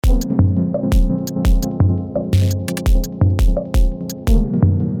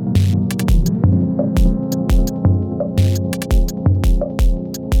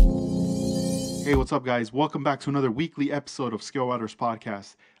What's up, guys? Welcome back to another weekly episode of Scale Riders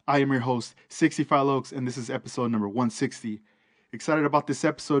Podcast. I am your host, 65 Lokes, and this is episode number 160. Excited about this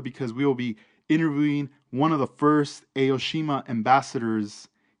episode because we will be interviewing one of the first Aoshima ambassadors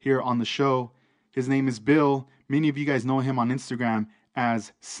here on the show. His name is Bill. Many of you guys know him on Instagram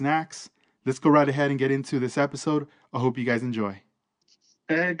as Snacks. Let's go right ahead and get into this episode. I hope you guys enjoy.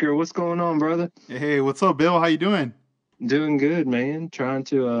 Hey, Edgar, what's going on, brother? Hey, what's up, Bill? How you doing? Doing good, man. Trying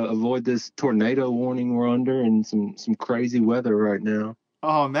to avoid this tornado warning we're under and some crazy weather right now.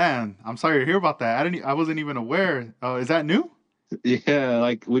 Oh man, I'm sorry to hear about that. I wasn't even aware. Is that new? Yeah,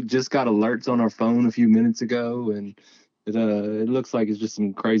 like we just got alerts on our phone a few minutes ago, and it looks like it's just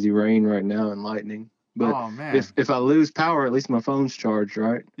some crazy rain right now and lightning. But Oh man. if I lose power, at least my phone's charged,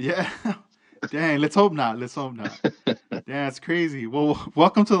 right? Yeah. Dang, let's hope not. Let's hope not. Yeah, it's crazy. Well,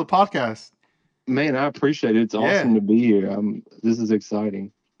 welcome to the podcast. Man, I appreciate it. It's Yeah. awesome to be here. This is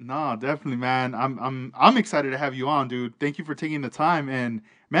exciting. No, definitely, man. I'm excited to have you on, dude. Thank you for taking the time. And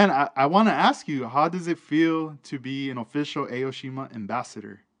man, I want to ask you, how does it feel to be an official Aoshima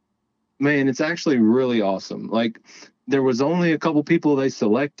ambassador? Man, it's actually really awesome. Like there was only a couple people they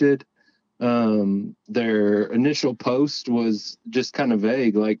selected. Their initial post was just kind of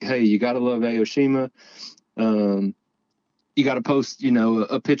vague, like, "Hey, you gotta love Aoshima. Um, you gotta post,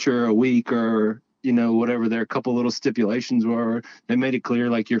 a picture a week, or whatever." Their couple little stipulations were. They made it clear,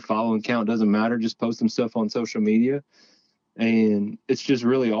 like, your following count doesn't matter. Just post some stuff on social media, and it's just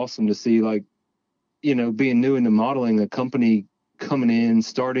really awesome to see, like, being new into modeling, a company coming in,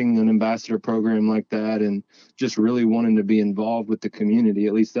 starting an ambassador program like that, and just really wanting to be involved with the community.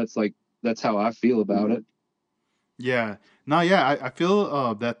 At least that's how I feel about it. Yeah. No, yeah, I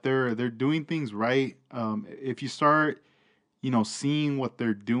feel that they're doing things right. If you start, seeing what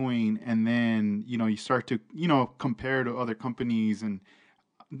they're doing, and then, you start to, compare to other companies, and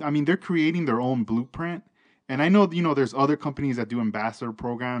I mean, they're creating their own blueprint. And I know, there's other companies that do ambassador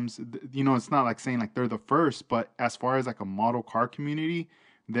programs. It's not like saying like they're the first, but as far as like a model car community,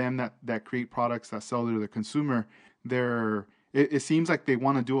 them that create products that sell to the consumer, it seems like they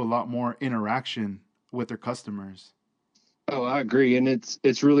want to do a lot more interaction with their customers. Oh, I agree, and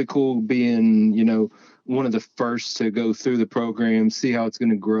it's really cool being one of the first to go through the program, see how it's going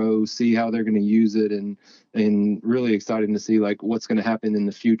to grow, see how they're going to use it, and really exciting to see like what's going to happen in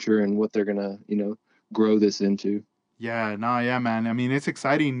the future and what they're going to grow this into. Yeah, nah, yeah, man. I mean, it's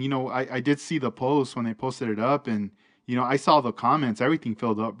exciting. I did see the post when they posted it up, and I saw the comments. Everything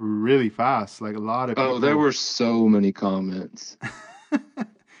filled up really fast. Like a lot of Oh, there people. were so many comments.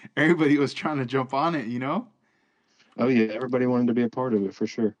 Everybody was trying to jump on it. Oh yeah, everybody wanted to be a part of it for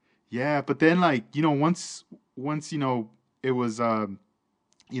sure. Yeah, but then like once it was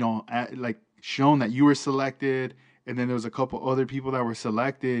like shown that you were selected, and then there was a couple other people that were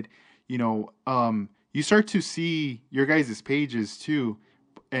selected. You start to see your guys' pages too,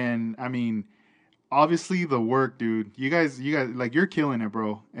 and I mean, obviously the work, dude. You guys, like you're killing it,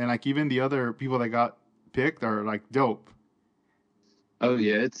 bro. And like even the other people that got picked are like dope. Oh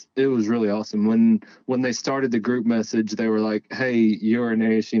yeah, it was really awesome. When they started the group message, they were like, "Hey, you're an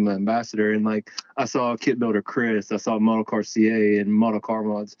Aoshima ambassador," and like I saw Kit Builder Chris, I saw Model Car CA and Model Car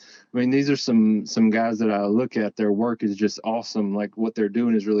Mods. I mean, these are some guys that I look at. Their work is just awesome. Like what they're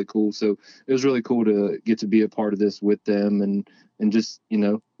doing is really cool. So it was really cool to get to be a part of this with them and just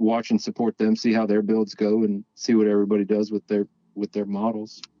watch and support them, see how their builds go, and see what everybody does with their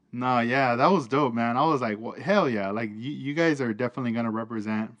models. No, yeah, that was dope, man. I was like, well, hell yeah. Like, you guys are definitely going to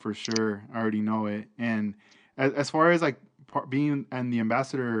represent for sure. I already know it. And as far as like being and the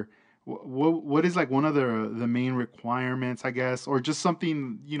ambassador, what is like one of the main requirements, I guess, or just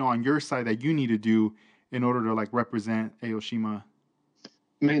something, on your side that you need to do in order to like represent Aoshima?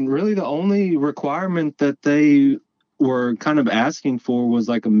 I mean, really, the only requirement that they were kind of asking for was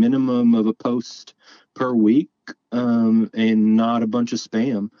like a minimum of a post per week, and not a bunch of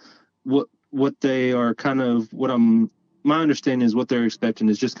spam. What they are kind of what I'm my understanding is what they're expecting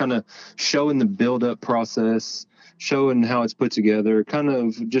is just kind of showing the build up process, showing how it's put together, kind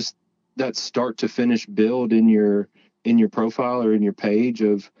of just that start to finish build in your profile or in your page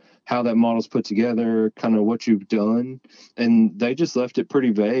of how that model's put together, kind of what you've done, and they just left it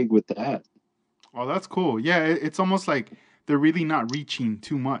pretty vague with that. Oh, that's cool. Yeah, it's almost like they're really not reaching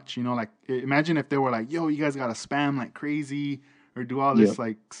too much. Like imagine if they were like, "Yo, you guys got to spam like crazy or do all Yeah. this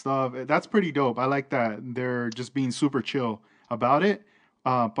like stuff." That's pretty dope. I like that they're just being super chill about it.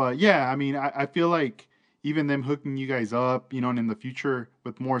 But yeah, I mean, I feel like even them hooking you guys up, and in the future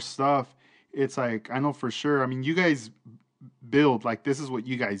with more stuff, it's like I know for sure. I mean, you guys build like this is what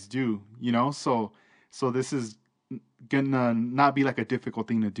you guys do. So this is gonna not be like a difficult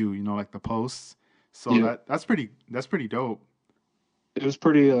thing to do. Like the posts. So Yeah, that's pretty dope. it was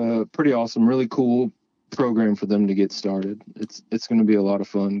pretty awesome. Really cool program for them to get started. It's going to be a lot of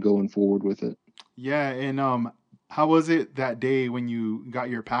fun going forward with it. Yeah, and how was it that day when you got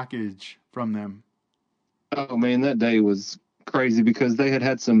your package from them? Oh man, that day was crazy because they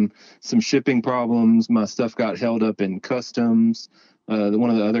had some shipping problems. My stuff got held up in customs. One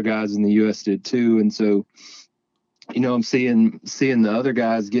of the other guys in the U.S. did too, and so I'm seeing the other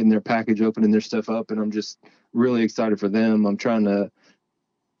guys getting their package, opening their stuff up, and I'm just really excited for them. I'm trying to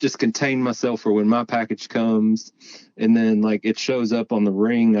just contain myself for when my package comes, and then like it shows up on the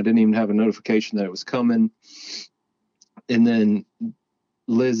ring. I didn't even have a notification that it was coming, and then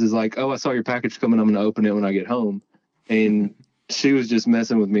Liz is like, "Oh, I saw your package coming. I'm going to open it when I get home." And she was just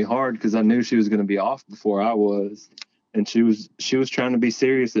messing with me hard because I knew she was going to be off before I was, and she was trying to be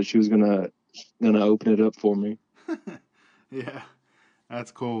serious that she was gonna open it up for me. Yeah,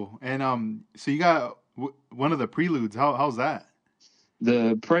 that's cool. And so you got one of the preludes. How's that?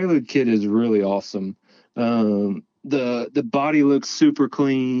 The Prelude kit is really awesome. The body looks super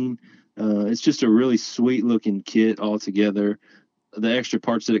clean. It's just a really sweet looking kit altogether. The extra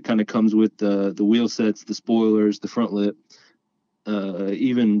parts that it kind of comes with, the wheel sets, the spoilers, the front lip,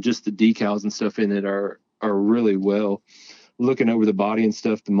 even just the decals and stuff in it are really well. Looking over the body and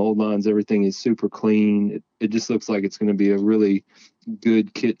stuff, the mold lines, everything is super clean. It just looks like it's going to be a really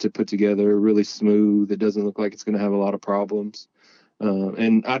good kit to put together, really smooth. It doesn't look like it's going to have a lot of problems.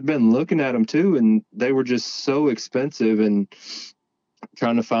 And I'd been looking at them too, and they were just so expensive and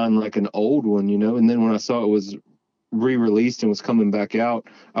trying to find like an old one. And then when I saw it was re-released and was coming back out,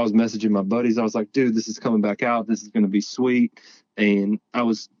 I was messaging my buddies. I was like, dude, this is coming back out. This is going to be sweet. And I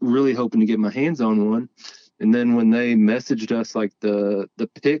was really hoping to get my hands on one. And then when they messaged us like the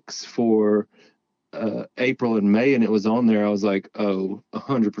picks for April and May, and it was on there, I was like, oh,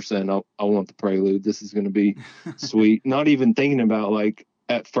 100%. I want the Prelude. This is going to be sweet. Not even thinking about like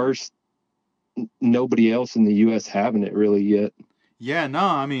at first nobody else in the U.S. having it really yet. Yeah, no,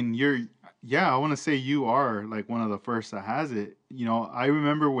 I mean yeah, I want to say you are like one of the first that has it. I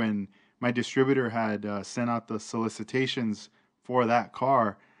remember when my distributor had sent out the solicitations for that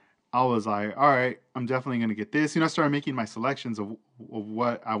car. I was like, all right, I'm definitely gonna get this. I started making my selections of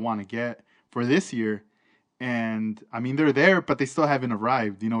what I want to get for this year, and I mean they're there, but they still haven't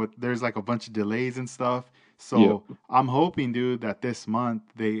arrived. There's like a bunch of delays and stuff. Yeah. So I'm hoping, dude, that this month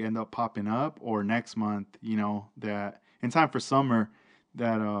they end up popping up, or next month, that in time for summer,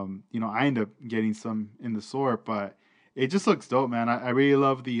 that I end up getting some in the store. But it just looks dope, man. I really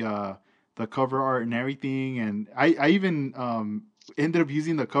love the cover art and everything, and I even ended up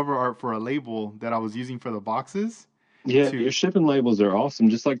using the cover art for a label that I was using for the boxes Yeah, to your shipping labels are awesome,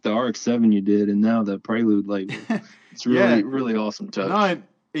 just like the RX-7 you did, and now the Prelude label. It's yeah. really, really awesome No, touch.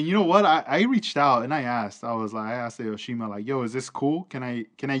 and you know what? I reached out and I asked Aoshima, like, yo, is this cool? Can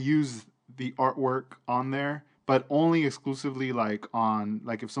I use the artwork on there, but only exclusively like on,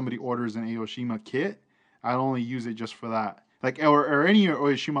 like, if somebody orders an Aoshima kit, I'd only use it just for that. Like, or any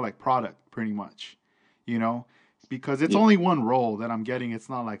Aoshima like product, pretty much, you know, because it's Yeah, only one roll that I'm getting. It's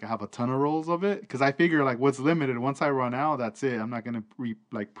not like I have a ton of rolls of it, because I figure like what's limited. Once I run out, that's it. I'm not gonna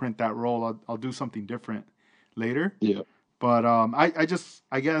like print that roll. I'll do something different later. yeah, But I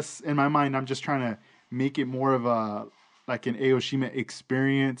guess in my mind, I'm just trying to make it more of a like an Aoshima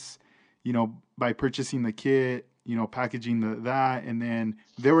experience, by purchasing the kit, packaging that, and then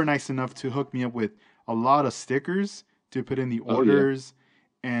they were nice enough to hook me up with a lot of stickers to put in the oh yeah, orders,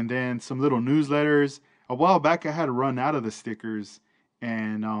 and then some little newsletters. A while back, I had run out of the stickers,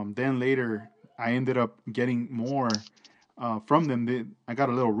 and then later I ended up getting more from them. I got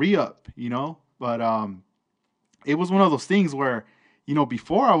a little re up, but it was one of those things where,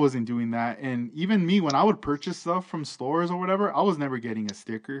 before I wasn't doing that. And even me, when I would purchase stuff from stores or whatever, I was never getting a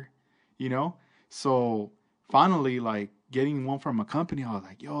sticker, you know? So finally, like, getting one from a company, I was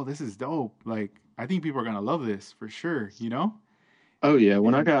like, yo, this is dope. Like, I think people are going to love this for sure. oh yeah. And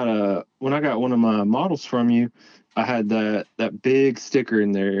When I got one of my models from you, I had that big sticker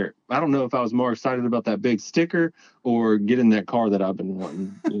in there. I don't know if I was more excited about that big sticker or getting that car that I've been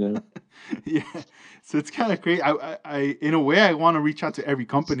wanting. yeah, so it's kind of crazy. In a way, I want to reach out to every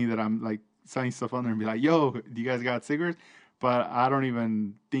company that I'm like signing stuff on there and be like, yo, do you guys got stickers? But I don't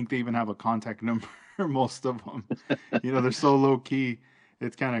even think they even have a contact number, most of them. They're so low key.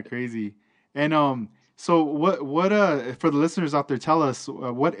 It's kind of crazy. And so what for the listeners out there, tell us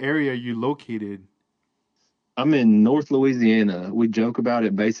what area are you located? I'm in North Louisiana. We joke about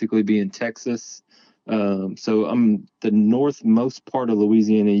it basically being Texas. So I'm the northmost part of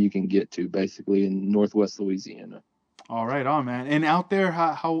Louisiana you can get to, basically in Northwest Louisiana. All right, on man. And out there,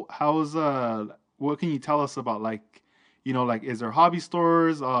 how's what can you tell us about like, like is there hobby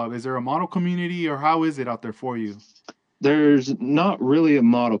stores? Is there a model community, or how is it out there for you? There's not really a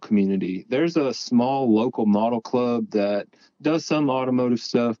model community. There's a small local model club that does some automotive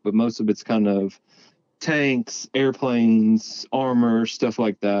stuff, but most of it's kind of tanks, airplanes, armor, stuff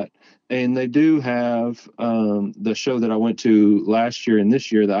like that. And they do have the show that I went to last year and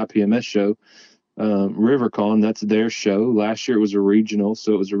this year, the IPMS show, RiverCon. That's their show. Last year it was a regional,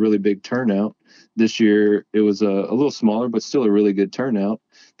 so it was a really big turnout. This year it was a little smaller, but still a really good turnout.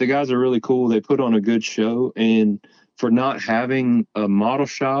 The guys are really cool. They put on a good show, and for not having a model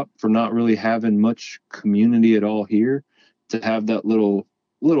shop, for not really having much community at all here, to have that little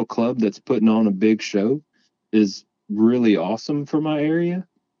club that's putting on a big show is really awesome for my area.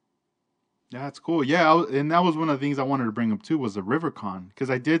 Yeah, that's cool. Yeah, and that was one of the things I wanted to bring up too was the RiverCon because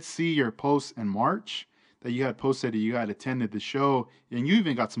I did see your post in March that you had posted that you had attended the show and you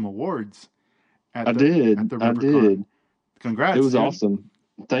even got some awards I at did. the I RiverCon. did. It Congrats, was dude. awesome.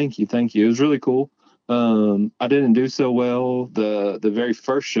 Thank you. Thank you. It was really cool. I didn't do so well the very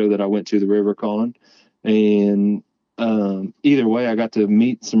first show that I went to, the RiverCon, and either way, I got to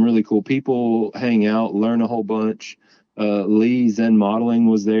meet some really cool people, hang out, learn a whole bunch. Lee Zen Modeling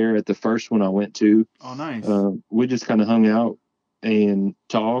was there at the first one I went to. Oh, nice. We just kind of hung out and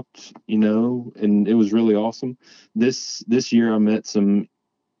talked, and it was really awesome. This year I met some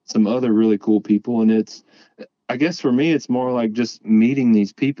other really cool people, and I guess for me it's more like just meeting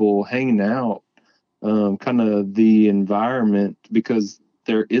these people, hanging out, kind of the environment, because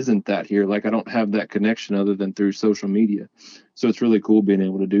there isn't that here. Like I don't have that connection other than through social media, so it's really cool being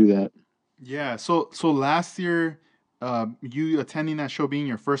able to do that. Yeah. So last year, you attending that show being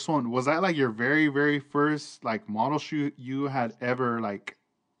your first one, was that like your very, very first like model shoot you had ever like,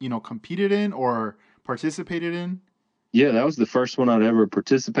 competed in or participated in? Yeah, that was the first one I'd ever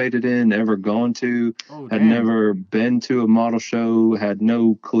participated in, ever gone to. Oh, Had dang. never been to a model show, had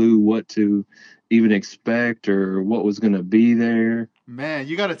no clue what to even expect or what was going to be there. Man,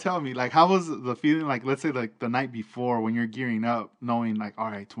 you gotta tell me, like, how was the feeling? Like, let's say, like the night before when you're gearing up, knowing, like, all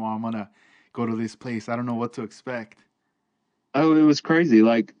right, tomorrow I'm gonna go to this place. I don't know what to expect. Oh, it was crazy.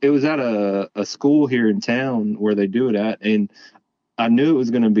 Like it was at a school here in town where they do it at, and I knew it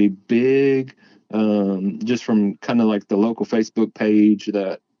was going to be big, just from kind of like the local Facebook page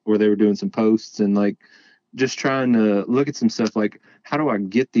that where they were doing some posts, and like just trying to look at some stuff like how do I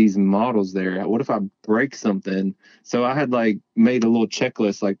get these models there? What if I break something? So I had like made a little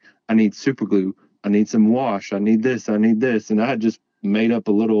checklist like I need super glue, I need some wash, I need this, and I had just made up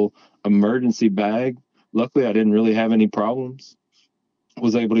a little emergency bag. Luckily, I didn't really have any problems.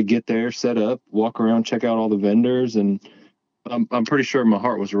 Was able to get there, set up, walk around, check out all the vendors, and I'm pretty sure my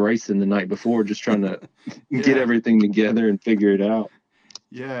heart was racing the night before, just trying to get Yeah, everything together and figure it out.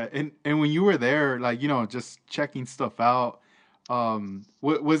 yeah. And when you were there, like, just checking stuff out,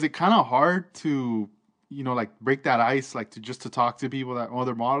 was it kind of hard to, like break that ice, like to just to talk to people that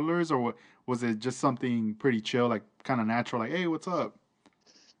other modelers, or was it just something pretty chill, like kind of natural, like, hey, what's up?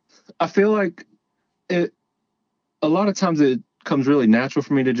 I feel like it. A lot of times it comes really natural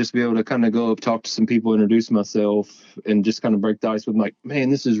for me to just be able to kind of go up, talk to some people, introduce myself, and just kind of break the ice with like, man,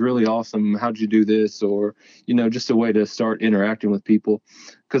 this is really awesome. How'd you do this? Or, just a way to start interacting with people.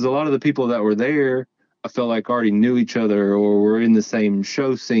 Because a lot of the people that were there, I felt like already knew each other or were in the same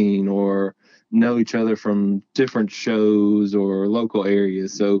show scene or know each other from different shows or local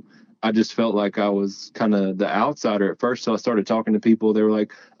areas. So I just felt like I was kind of the outsider at first. So I started talking to people. They were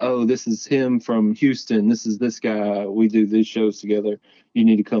like, oh, this is him from Houston. This is this guy. We do these shows together. You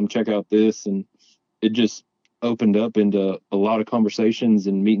need to come check out this. And it just opened up into a lot of conversations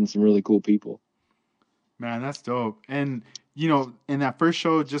and meeting some really cool people. Man, that's dope. And in that first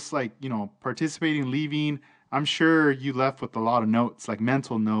show, just like participating, leaving, I'm sure you left with a lot of notes, like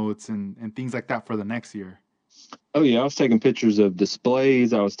mental notes and things like that for the next year. Oh yeah, I was taking pictures of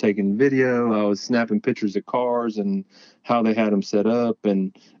displays. I was taking video. I was snapping pictures of cars and how they had them set up,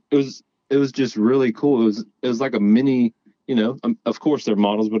 and it was just really cool. It was like a mini, of course they're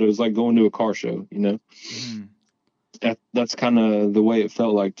models, but it was like going to a car show. Hmm. That's kind of the way it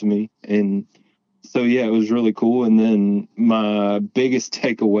felt like to me, and so yeah, it was really cool. And then my biggest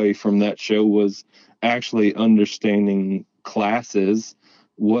takeaway from that show was actually understanding classes,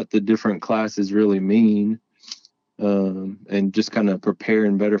 what the different classes really mean, and just kind of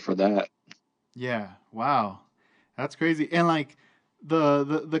preparing better for that. Yeah. Wow. That's crazy. And like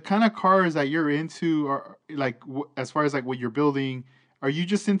the kind of cars that you're into are like as far as like what you're building, are you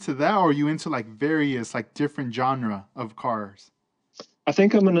just into that or are you into like various like different genre of cars? I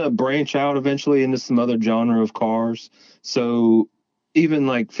think I'm going to branch out eventually into some other genre of cars. So even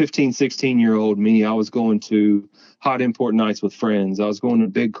like 15, 16-year-old me, I was going to hot import nights with friends. I was going to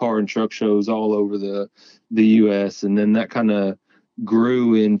big car and truck shows all over the US. And then that kind of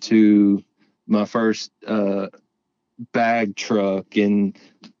grew into my first bag truck. And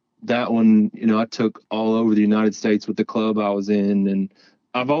that one, I took all over the United States with the club I was in. And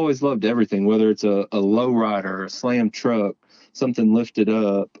I've always loved everything, whether it's a low rider, a slam truck, something lifted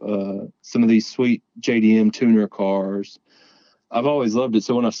up, some of these sweet JDM tuner cars. I've always loved it.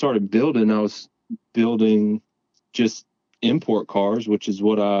 So when I started building, I was building just import cars, which is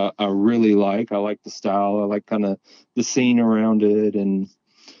what I really like. I like the style. I like kind of the scene around it. And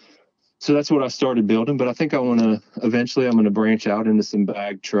so that's what I started building. But I think eventually I'm going to branch out into some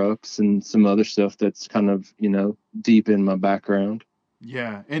bag trucks and some other stuff that's kind of, deep in my background.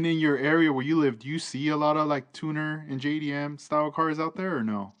 Yeah. And in your area where you live, do you see a lot of like tuner and JDM style cars out there or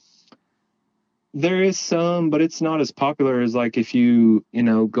no? There is some, but it's not as popular as like if you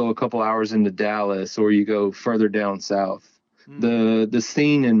go a couple hours into Dallas or you go further down south. Mm. The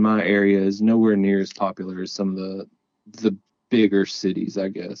scene in my area is nowhere near as popular as some of the bigger cities, I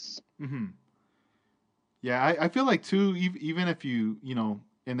guess. Hmm. Yeah, I feel like too, even if in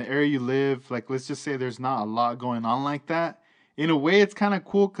the area you live, like let's just say there's not a lot going on like that. In a way, it's kind of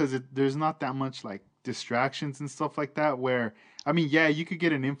cool because there's not that much like distractions and stuff like that. Where I mean, yeah, you could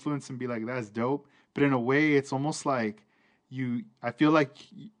get an influence and be like, that's dope. But in a way, it's almost like I feel like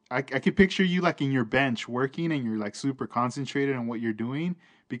I could picture you like in your bench working and you're like super concentrated on what you're doing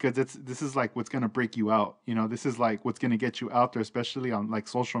because this is like what's gonna break you out. This is like what's gonna get you out there, especially on like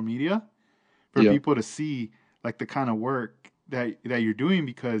social media for Yeah. people to see like the kind of work that you're doing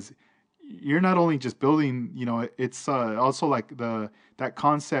because you're not only just building, it's also like that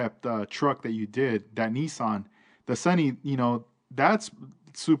concept truck that you did, that Nissan, the Sunny, that's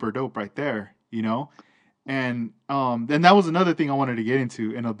super dope right there. And that was another thing I wanted to get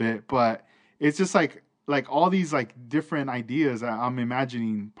into in a bit, but it's just like all these like different ideas that I'm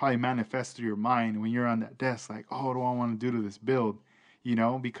imagining probably manifest through your mind when you're on that desk, like, oh, what do I want to do to this build?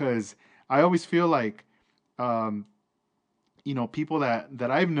 Because I always feel like um, people that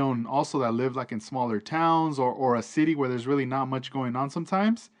I've known also that live like in smaller towns or a city where there's really not much going on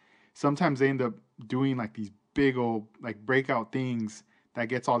sometimes they end up doing like these big old like breakout things that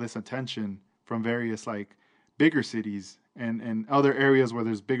gets all this attention from various like bigger cities and other areas where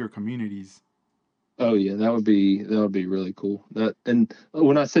there's bigger communities. Oh yeah, that would be really cool. That and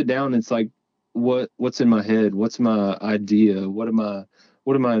when I sit down, it's like, what's in my head? What's my idea? What am I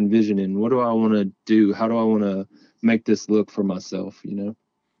envisioning? What do I want to do? How do I want to make this look for myself?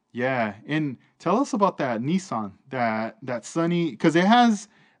 Yeah, and tell us about that Nissan, that Sunny, because it has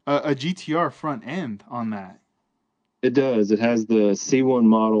a GTR front end on that. It does. It has the C1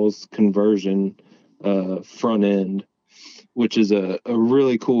 models conversion front end, which is a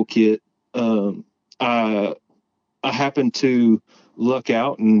really cool kit. I I happened to luck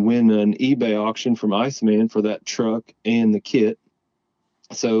out and win an eBay auction from Iceman for that truck and the kit.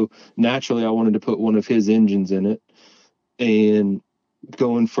 So naturally, I wanted to put one of his engines in it. And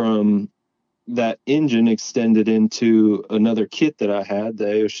going from that engine extended into another kit that I had, the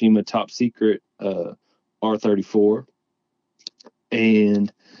Aoshima Top Secret R34.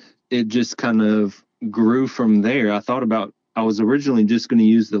 And it just kind of grew from there. I was originally just going to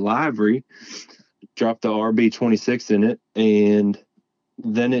use the livery, drop the RB26 in it, and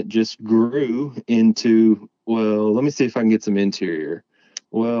then it just grew into, well, let me see if I can get some interior.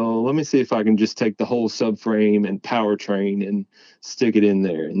 Well, let me see if I can just take the whole subframe and powertrain and stick it in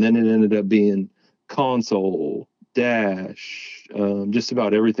there. And then it ended up being console, dash, just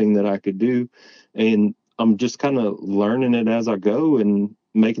about everything that I could do. And I'm just kind of learning it as I go and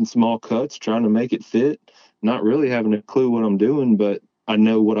making small cuts, trying to make it fit, not really having a clue what I'm doing, but I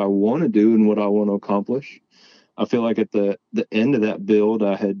know what I want to do and what I want to accomplish. I feel like at the end of that build,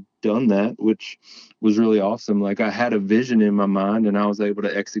 I had done that, which was really awesome. Like I had a vision in my mind and I was able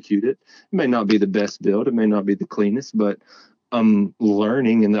to execute it. It may not be the best build, it may not be the cleanest, but I'm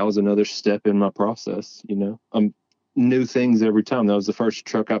learning, and that was another step in my process. I'm new things every time. That was the first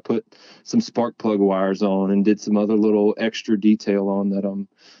truck I put some spark plug wires on and did some other little extra detail on that I'm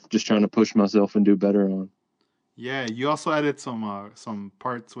just trying to push myself and do better on. Yeah, you also added some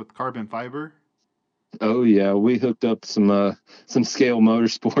parts with carbon fiber. Oh yeah, we hooked up some Scale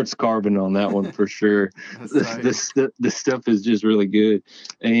Motorsports carbon on that one for sure. That's The, tight. the stuff is just really good,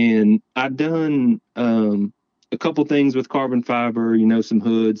 and I've done a couple things with carbon fiber. Some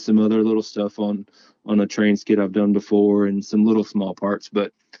hoods, some other little stuff on a train skid I've done before, and some little small parts,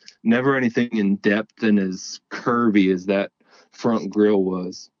 but never anything in depth and as curvy as that front grill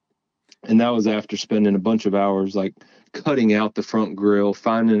was. And that was after spending a bunch of hours like cutting out the front grill,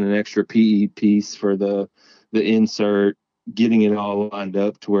 finding an extra PE piece for the insert, getting it all lined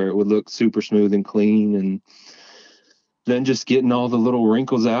up to where it would look super smooth and clean, and then just getting all the little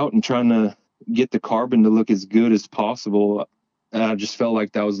wrinkles out and trying to get the carbon to look as good as possible. I just felt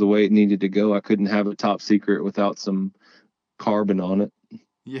like that was the way it needed to go. I couldn't have a top secret without some carbon on it.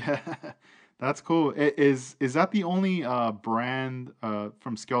 Yeah, that's cool. Is that the only brand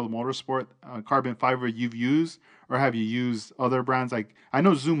from Scale Motorsport carbon fiber you've used, or have you used other brands? Like I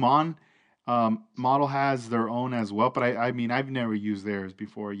know Zoom On model has their own as well, but I mean I've never used theirs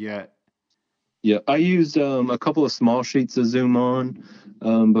before yet. Yeah, I used a couple of small sheets of Zoom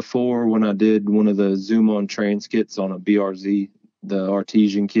On before when I did one of the Zoom On trans kits on a BRZ, the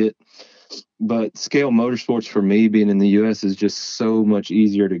Artesian kit. But Scale Motorsports for me being in the US is just so much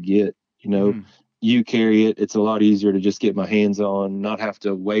easier to get. You know, Hmm. you carry it, it's a lot easier to just get my hands on, not have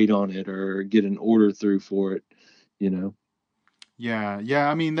to wait on it or get an order through for it, you know. Yeah, yeah.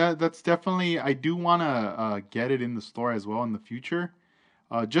 I mean that's definitely. I do want to get it in the store as well in the future.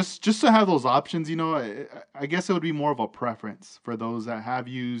 Just to have those options, I guess it would be more of a preference for those that have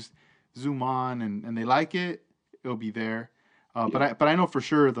used Zoom On and they like it. It'll be there. But Yeah. I know for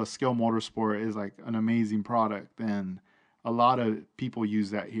sure the Scale Motorsport is like an amazing product, and a lot of people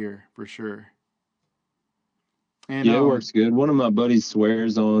use that here for sure. And Yeah, it works good. One of my buddies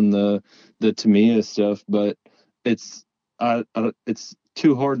swears on the Tamiya stuff, but it's it's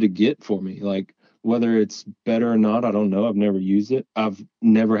too hard to get for me. Like whether it's better or not, I don't know. I've never used it. I've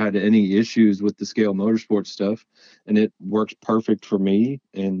never had any issues with the Scale Motorsport stuff, and it works perfect for me,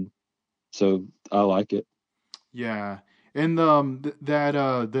 and so I like it. Yeah, and that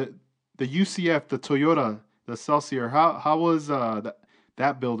the UCF, the Toyota, the Celsior. How was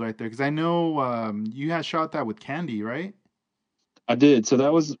that build right there? Because I know you had shot that with Candy, right? I did. So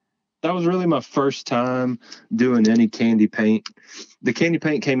that was really my first time doing any candy paint. The candy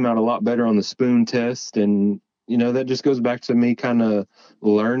paint came out a lot better on the spoon test, and that just goes back to me kind of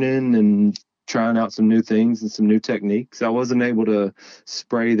learning and trying out some new things and some new techniques. I wasn't able to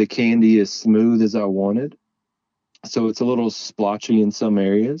spray the candy as smooth as I wanted, so it's a little splotchy in some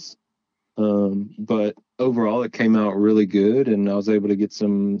areas. But overall, it came out really good, and I was able to get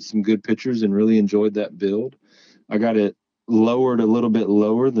some good pictures and really enjoyed that build. I got it lowered a little bit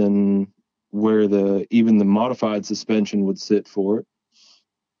lower than where the even the modified suspension would sit for it.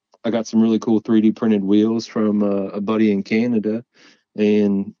 I got some really cool 3D printed wheels from a buddy in Canada,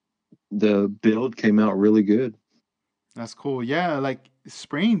 and the build came out really good. That's cool. Yeah, like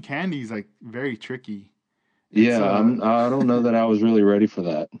spraying candy is like very tricky. It's Yeah, I don't know that I was really ready for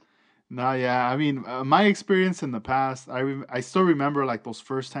that. no, yeah. I mean, my experience in the past, I still remember like those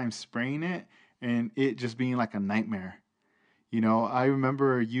first times spraying it and it just being like a nightmare. I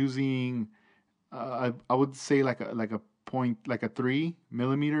remember using I would say like a point like a 3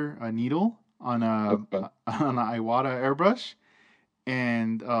 millimeter needle on a Okay. on a Iwata airbrush,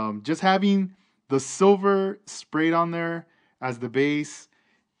 and just having the silver sprayed on there as the base,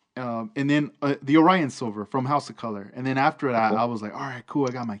 and then the Orion silver from House of Color, and then after that, Okay. I was like, all right, cool,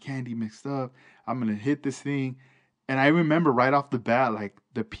 I got my candy mixed up. I'm gonna hit this thing, and I remember right off the bat, like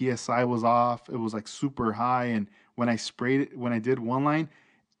the PSI was off. It was like super high, and when I sprayed it, when I did one line,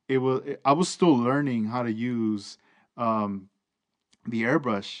 I was still learning how to use um, the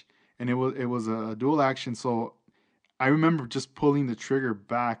airbrush, and it was a dual action. So I remember just pulling the trigger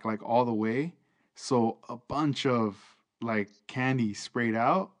back like all the way, so a bunch of like candy sprayed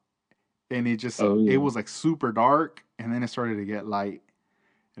out, and Oh it yeah. was like super dark, and then it started to get light,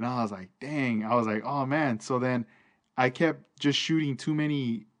 and I was like, dang, I was like, oh man. So then I kept just shooting too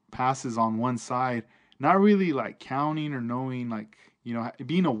many passes on one side, not really like counting or knowing like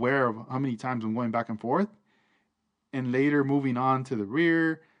being aware of how many times I'm going back and forth, and later moving on to the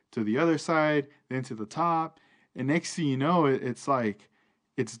rear, to the other side, then to the top. And next thing you know, it's like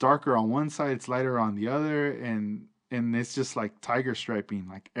it's darker on one side, it's lighter on the other, and it's just like tiger striping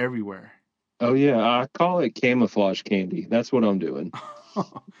like everywhere. Oh yeah. I call it camouflage candy. That's what I'm doing.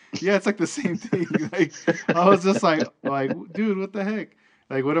 Yeah, it's like the same thing. Like I was just like, dude, what the heck?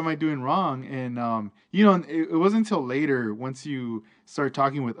 Like, what am I doing wrong? And it wasn't until later, once you start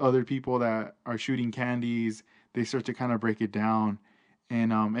talking with other people that are shooting candies, they start to kind of break it down.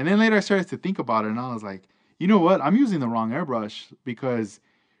 And then later I started to think about it, and I was like, you know what? I'm using the wrong airbrush, because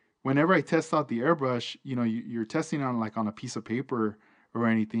whenever I test out the airbrush, you're testing on like on a piece of paper or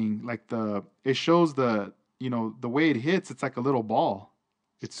anything. Like it shows the way it hits. It's like a little ball.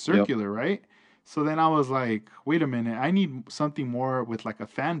 It's Yep. circular, right? So then I was like, wait a minute, I need something more with like a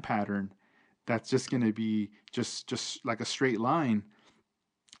fan pattern that's just gonna be just like a straight line,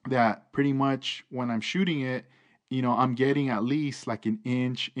 that pretty much when I'm shooting it, I'm getting at least like an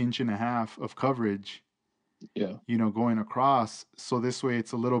inch and a half of coverage, Yeah. going across. So this way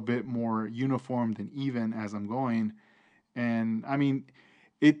it's a little bit more uniform and even as I'm going. And I mean,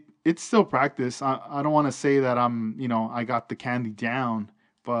 it's still practice. I don't want to say that I got the candy down,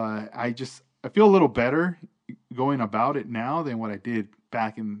 but I feel a little better going about it now than what I did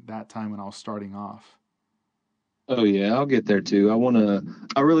back in that time when I was starting off. Oh yeah, I'll get there too.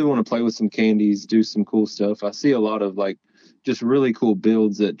 I really want to play with some candies, do some cool stuff. I see a lot of like just really cool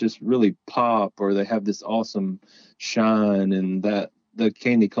builds that just really pop, or they have this awesome shine, and that the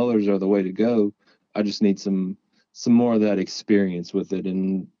candy colors are the way to go. I just need some more of that experience with it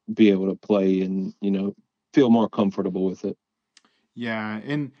and be able to play and, feel more comfortable with it. Yeah,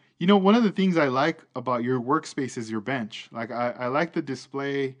 and one of the things I like about your workspace is your bench. Like I like the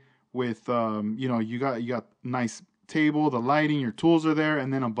display with you got nice table, the lighting, your tools are there,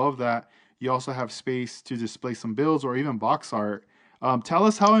 and then above that you also have space to display some builds or even box art. Tell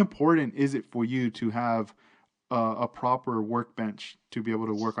us how important is it for you to have a proper workbench to be able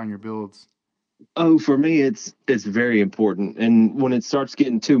to work on your builds? Oh, for me, it's very important. And when it starts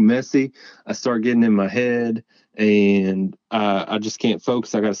getting too messy, I start getting in my head, and I just can't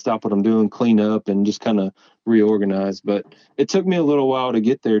focus. I got to stop what I'm doing, clean up, and just kind of reorganize. But it took me a little while to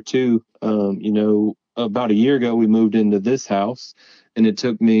get there too. About a year ago, we moved into this house, and it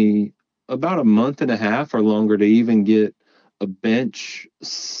took me about a month and a half or longer to even get a bench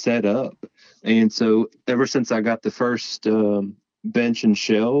set up. And so, ever since I got the first bench and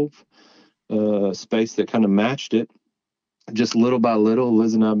shelf space that kind of matched it. Just little by little,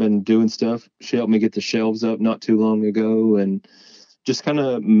 Liz and I have been doing stuff. She helped me get the shelves up not too long ago, and just kind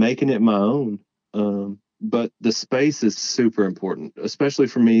of making it my own. But the space is super important, especially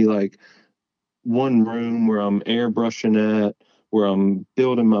for me. Like one room where I'm airbrushing at, where I'm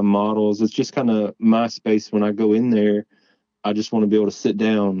building my models. It's just kind of my space. When I go in there, I just want to be able to sit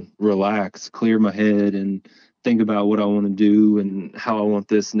down, relax, clear my head, and think about what I want to do and how I want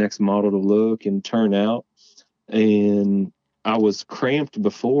this next model to look and turn out. And I was cramped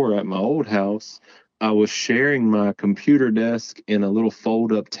before at my old house. I was sharing my computer desk and a little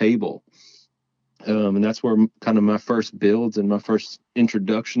fold up table. And that's where kind of my first builds and my first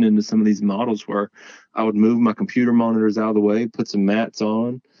introduction into some of these models were. I would move my computer monitors out of the way, put some mats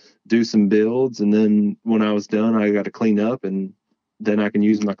on, do some builds, and then when I was done, I got to clean up, and then I can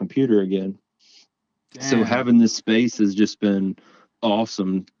use my computer again. So Damn. having this space has just been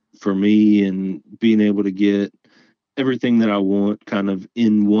awesome for me, and being able to get everything that I want kind of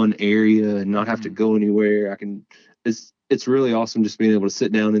in one area and not have to Hmm. go anywhere. It's really awesome just being able to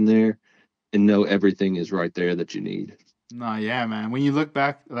sit down in there and know everything is right there that you need. No, yeah, man. When you look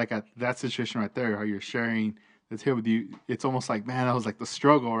back like at that situation right there, how you're sharing the table with you, it's almost like, man, that was like the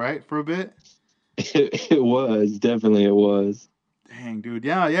struggle, right? For a bit. It was definitely it was. Dang, dude.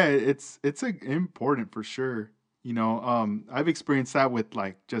 Yeah, yeah. It's important for sure. I've experienced that with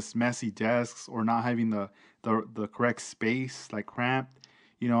like just messy desks or not having the correct space, like cramped.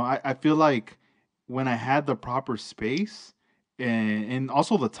 I feel like when I had the proper space and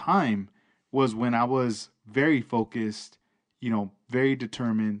also the time was when I was very focused, very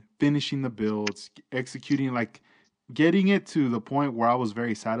determined, finishing the builds, executing, like getting it to the point where I was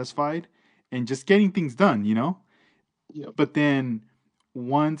very satisfied and just getting things done. Yep. But then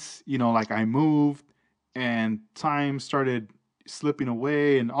once, like I moved and time started slipping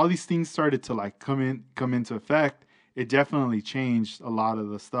away and all these things started to like come into effect, it definitely changed a lot of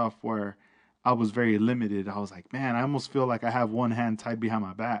the stuff where I was very limited. I was like, man, I almost feel like I have one hand tied behind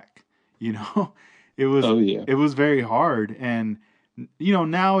my back. You know, it was Oh yeah. it was very hard, and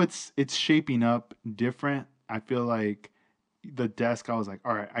now it's shaping up different. I feel like the desk, I was like,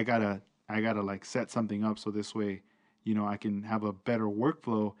 all right, I gotta like set something up so this way, I can have a better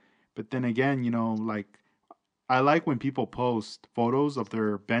workflow. But then again, like I like when people post photos of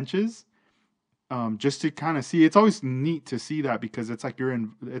their benches, just to kind of see. It's always neat to see that because it's like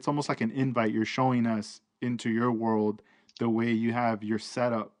it's almost like an invite. You're showing us into your world the way you have your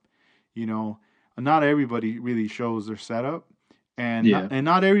setup. You know, not everybody really shows their setup, Yeah. and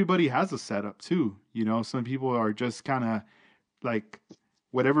not everybody has a setup too. Some people are just kind of like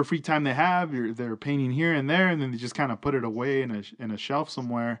whatever free time they have, they're painting here and there, and then they just kind of put it away in a shelf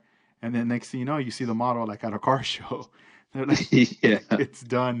somewhere, and then next thing you know, you see the model like at a car show. They're like, Yeah. it's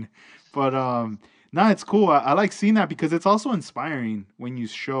done. But no, it's cool. I like seeing that because it's also inspiring when you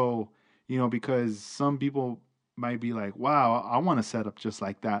show, because some people might be like, wow, I want to set up just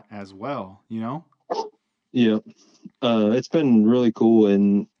like that as well. Yeah. It's been really cool,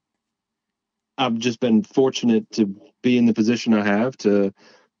 and I've just been fortunate to be in the position I have to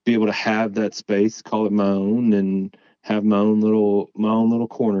be able to have that space, call it my own, and have my own little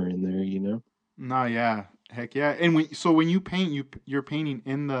corner in there, you know. No, yeah, heck yeah. And when you paint, you're painting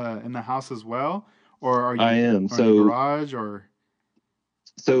in the house as well, or are I you am. or in the So garage or?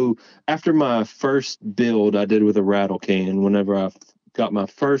 so after my first build I did with a rattle can, whenever I got my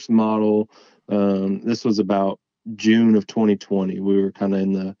first model, this was about June of 2020. We were kind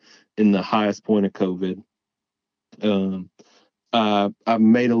of in the highest point of COVID. Um, I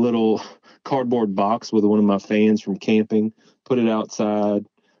made a little cardboard box with one of my fans from camping, put it outside,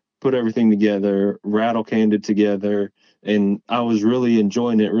 put everything together, rattle canned it together, and I was really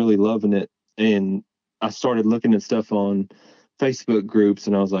enjoying it, really loving it. And I started looking at stuff on Facebook groups,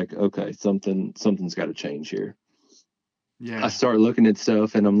 and I was like, okay, something's got to change here. I Yeah, start looking at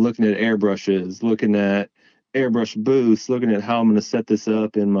stuff, and I'm looking at airbrushes, looking at airbrush booths, looking at how I'm going to set this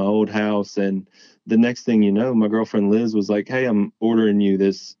up in my old house. And the next thing you know, my girlfriend Liz was like, hey, I'm ordering you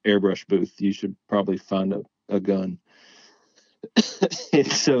this airbrush booth. You should probably find a gun.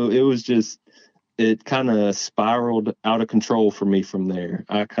 And so it was just, it kind of spiraled out of control for me from there.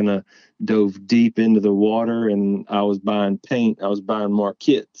 I kind of dove deep into the water, and I was buying paint, I was buying more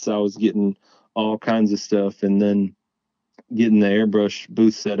kits, I was getting all kinds of stuff, and then getting the airbrush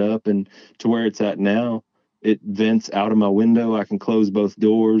booth set up and to where it's at now. It vents out of my window. I can close both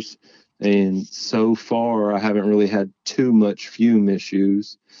doors. And so far, I haven't really had too much fume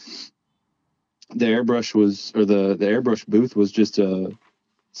issues. The airbrush was, or the airbrush booth was just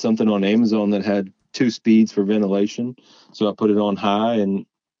something on Amazon that had two speeds for ventilation. So I put it on high, and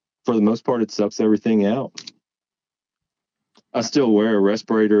for the most part, it sucks everything out. I still wear a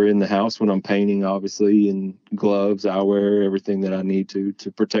respirator in the house when I'm painting, obviously, and gloves. I wear everything that I need to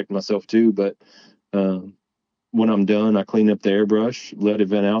protect myself too. But um, when I'm done, I clean up the airbrush, let it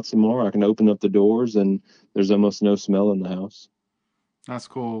vent out some more. I can open up the doors, and there's almost no smell in the house. that's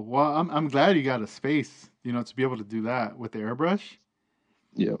cool. Well, I'm glad you got a space, to be able to do that with the airbrush.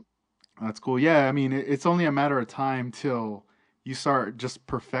 Yeah, That's cool. Yeah, I mean, it's only a matter of time till you start just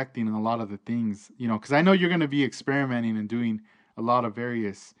perfecting a lot of the things, because I know you're going to be experimenting and doing a lot of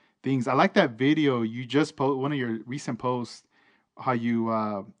various things. I like that video you just one of your recent posts, how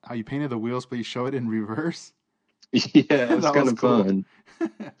you painted the wheels, but you show it in reverse. yeah, it was That kind was of cool. fun.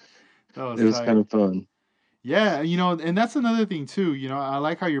 That was It was kind tight. of fun. Yeah, and that's another thing too. I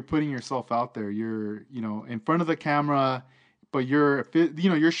like how you're putting yourself out there. You're, in front of the camera, but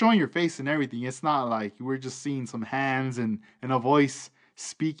you're showing your face and everything. It's not like we're just seeing some hands and a voice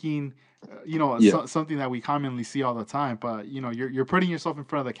speaking. Yeah, Something that we commonly see all the time. But you're putting yourself in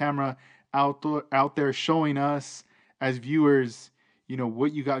front of the camera, out there, showing us as viewers,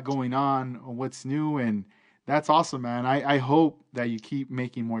 what you got going on, what's new, and that's awesome, man. I hope that you keep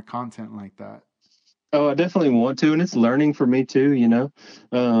making more content like that. oh, I definitely want to, and it's learning for me too.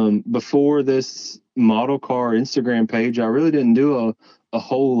 Before this model car Instagram page, I really didn't do a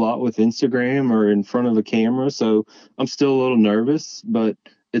whole lot with Instagram or in front of a camera, so I'm still a little nervous, but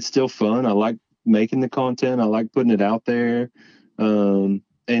it's still fun. I like making the content. I like putting it out there, and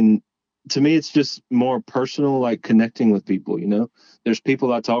to me, it's just more personal, like connecting with people. There's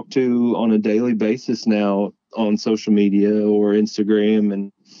people I talk to on a daily basis now on social media or Instagram,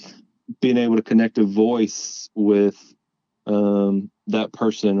 and being able to connect a voice with that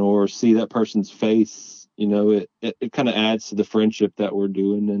person or see that person's face, it kind of adds to the friendship that we're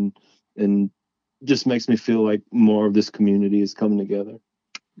doing, and just makes me feel like more of this community is coming together.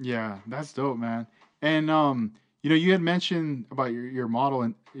 Yeah, that's dope, man. And you had mentioned about your model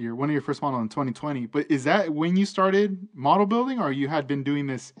and your one of your first model in 2020. But is that when you started model building, or you had been doing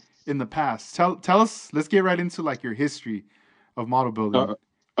this in the past? Tell us. Let's get right into like your history of model building. Uh,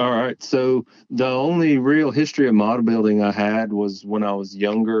 all right. So the only real history of model building I had was when I was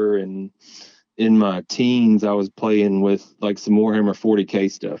younger and in my teens. I was playing with like some Warhammer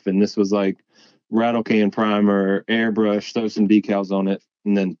 40K stuff, and this was like rattle can primer, airbrush, throw some decals on it,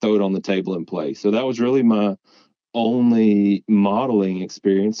 and then throw it on the table and play. So that was really my only modeling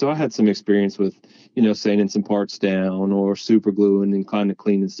experience. So I had some experience with, sanding some parts down or super gluing and kind of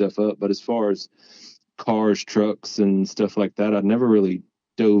cleaning stuff up. But as far as cars, trucks, and stuff like that, I never really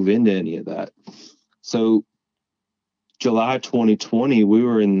dove into any of that. So July 2020, we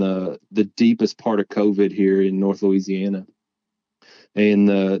were in the deepest part of COVID here in North Louisiana, and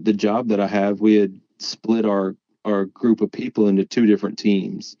the job that I have, we had split our group of people into two different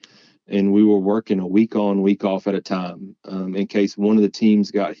teams, and we were working a week on, week off at a time. In case one of the teams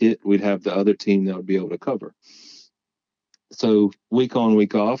got hit, we'd have the other team that would be able to cover. So week on,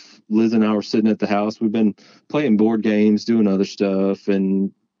 week off, Liz and I were sitting at the house. We've been playing board games, doing other stuff,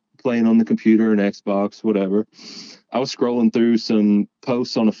 and playing on the computer and Xbox, whatever. I was scrolling through some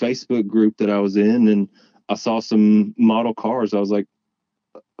posts on a Facebook group that I was in, and I saw some model cars. I was like,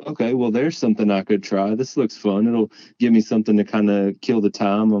 okay, well, there's something I could try. This looks fun. It'll give me something to kind of kill the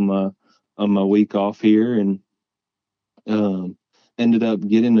time on my week off here, and um, ended up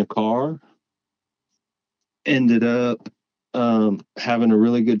getting a car. Ended up having a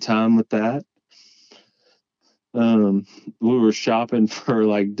really good time with that. um, we were shopping for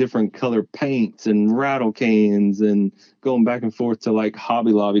like different color paints and rattle cans and going back and forth to like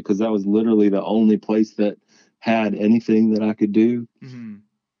Hobby Lobby because that was literally the only place that had anything that I could do. Hmm.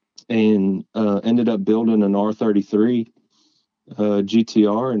 And ended up building an R33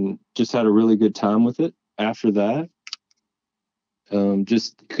 GTR and just had a really good time with it. After that,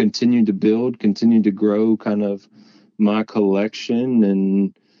 just continued to build, continued to grow kind of my collection,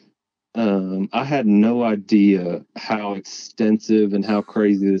 and I had no idea how extensive and how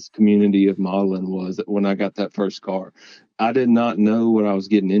crazy this community of modeling was when I got that first car. I did not know what I was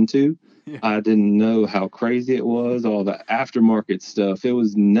getting into. Yeah. I didn't know how crazy it was, all the aftermarket stuff. It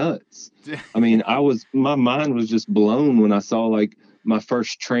was nuts. I mean, my mind was just blown when I saw like my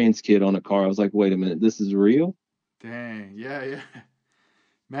first trans kit on a car. I was like, wait a minute, this is real? Dang. Yeah, yeah.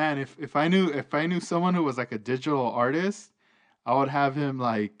 Man, if I knew someone who was like a digital artist, I would have him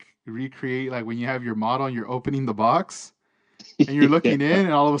like recreate like when you have your model and you're opening the box and you're Yeah. looking in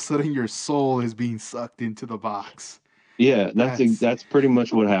and all of a sudden your soul is being sucked into the box. Yeah, That's that's pretty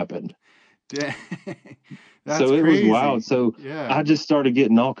much what happened. dang. That's So it was wild. crazy. So Yeah. I just started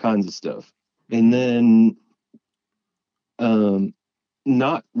getting all kinds of stuff. And Hmm. then um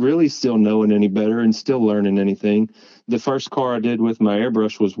not really still knowing any better and still learning anything. The first car I did with my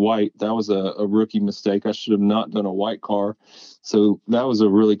airbrush was white. That was a rookie mistake. I should have not done a white car. So that was a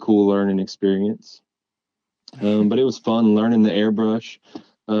really cool learning experience. But it was fun learning the airbrush.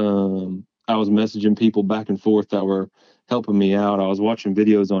 I was messaging people back and forth that were helping me out. I was watching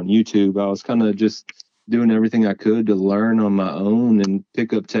videos on YouTube. I was kind of just doing everything I could to learn on my own and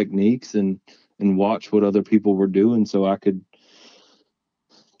pick up techniques and watch what other people were doing so I could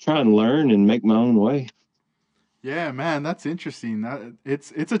try and learn and make my own way. Yeah, man, that's interesting.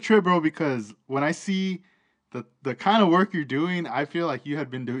 It's a trip, bro, because when I see the kind of work you're doing, I feel like you had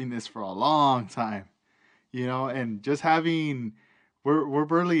been doing this for a long time, and just having we're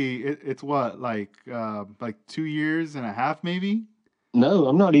barely it's what like 2 years and a half maybe. No,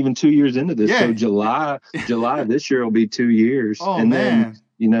 I'm not even 2 years into this. So Yeah. July this year will be 2 years. Oh And then, man.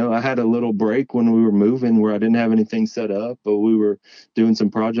 I had a little break when we were moving where I didn't have anything set up, but we were doing some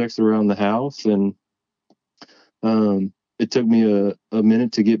projects around the house. And it took me a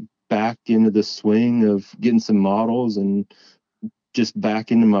minute to get back into the swing of getting some models and just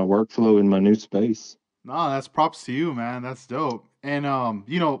back into my workflow in my new space. No, that's props to you, man. That's dope. And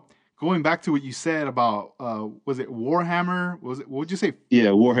going back to what you said about was it Warhammer? Was it what would you say Yeah,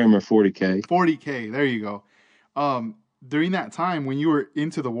 Warhammer 40K. 40K? There you go. During that time when you were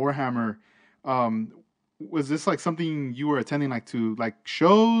into the Warhammer, um was this like something you were attending like to like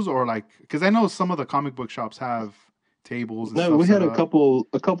shows or like cuz I know some of the comic book shops have tables and No, stuff we set had up.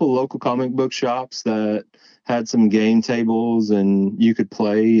 a couple local comic book shops that had some game tables and you could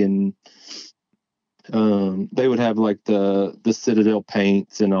play, and they would have like the Citadel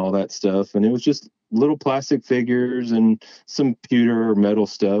paints and all that stuff, and it was just little plastic figures and some pewter or metal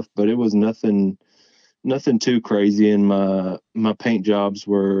stuff, but it was nothing too crazy, and my paint jobs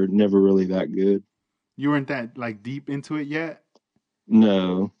were never really that good. You weren't that like deep into it yet?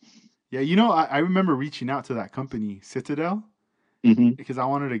 No. Yeah, I remember reaching out to that company, Citadel, Hmm. because I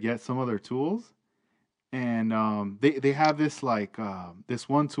wanted to get some of their tools. And they have this like this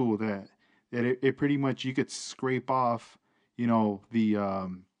one tool that it pretty much you could scrape off, the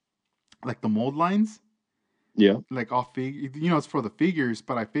like the mold lines, Yeah. like off it's for the figures.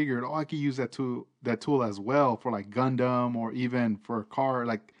 But I figured, I could use that tool as well for like Gundam or even for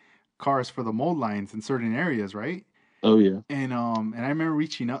cars for the mold lines in certain areas, right? Oh yeah. And I remember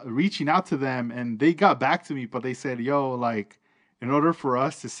reaching out to them, and they got back to me, but they said, "Yo, like, in order for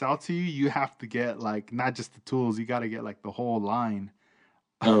us to sell to you, you have to get like not just the tools, you got to get like the whole line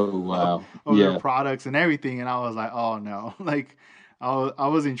Oh of, wow. of their Yeah. products and everything." And I was like, "Oh no," like I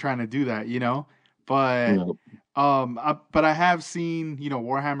wasn't trying to do that. But No. I have seen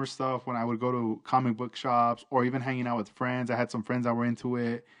Warhammer stuff when I would go to comic book shops or even hanging out with friends. I had some friends that were into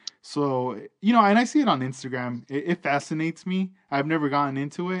it. So, and I see it on Instagram. It fascinates me. I've never gotten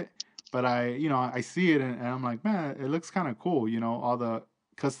into it, but I see it and I'm like, man, it looks kind of cool, all the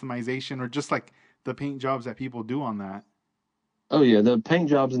customization or just like the paint jobs that people do on that. Oh yeah, the paint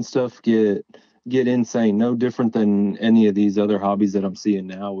jobs and stuff get insane. No different than any of these other hobbies that I'm seeing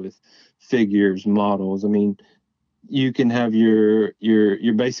now with figures, models. I mean, you can have your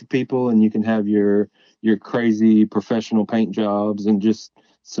basic people, and you can have your crazy professional paint jobs, and just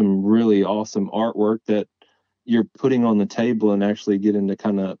some really awesome artwork that you're putting on the table and actually getting to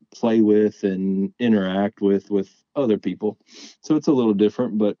kind of play with and interact with other people. So it's a little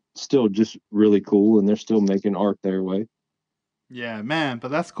different, but still just really cool, and they're still making art their way. Yeah, man,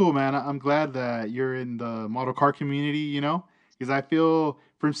 but that's cool, man. I'm glad that you're in the model car community, because I feel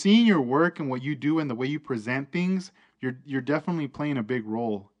from seeing your work and what you do and the way you present things, you're definitely playing a big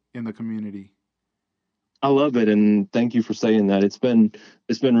role in the community. I love it, and thank you for saying that. It's been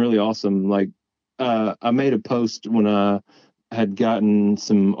really awesome. Like, I made a post when I had gotten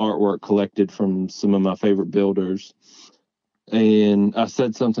some artwork collected from some of my favorite builders, and I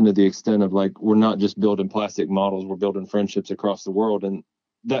said something to the extent of like, we're not just building plastic models, we're building friendships across the world, and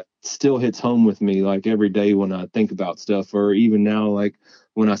that still hits home with me. Like every day when I think about stuff, or even now, like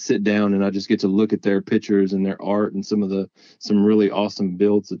when I sit down and I just get to look at their pictures and their art and some really awesome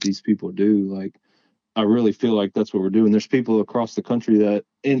builds that these people do. Like, I really feel like that's what we're doing. There's people across the country that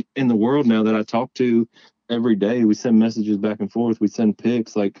in the world now that I talk to every day. We send messages back and forth. We send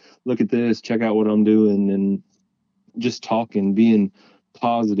pics like, look at this, check out what I'm doing, and just talking, being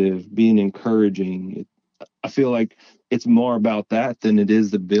positive, being encouraging. I feel like it's more about that than it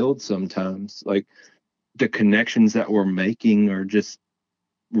is the build sometimes. Like the connections that we're making are just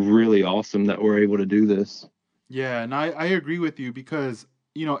really awesome that we're able to do this. Yeah, and I agree with you because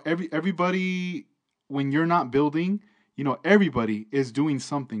everybody when you're not building, everybody is doing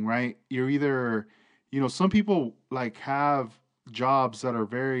something, right? You're either, some people like have jobs that are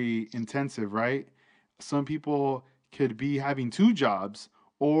very intensive, right? Some people could be having two jobs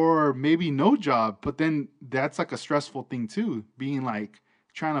or maybe no job, but then that's like a stressful thing too, being like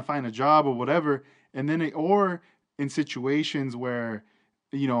trying to find a job or whatever, and then or in situations where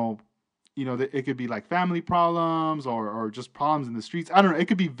you know it could be like family problems or just problems in the streets. I don't know, it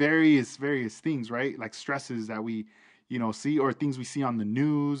could be various things, right? Like stresses that we see, or things we see on the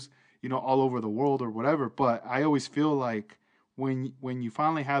news, all over the world or whatever. But I always feel like when you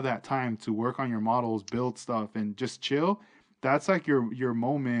finally have that time to work on your models, build stuff, and just chill, that's like your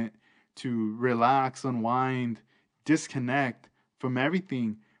moment to relax, unwind, disconnect from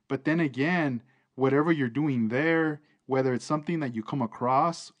everything. But then again, whatever you're doing there, whether it's something that you come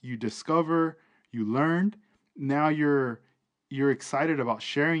across, you discover, you learned, now you're excited about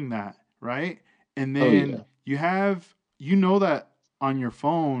sharing that, right? And Oh then yeah. that on your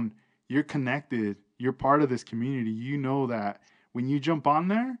phone, you're connected, you're part of this community. You know that when you jump on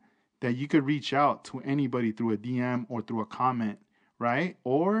there, that you could reach out to anybody through a DM or through a comment, right?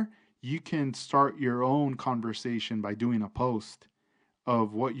 Or you can start your own conversation by doing a post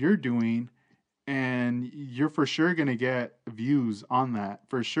of what you're doing, and you're for sure going to get views on that.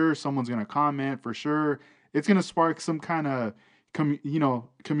 For sure someone's going to comment, for sure it's going to spark some kind of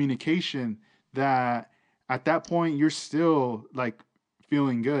communication, that at that point you're still like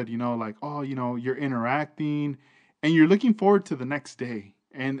feeling good, like, oh, you're interacting and you're looking forward to the next day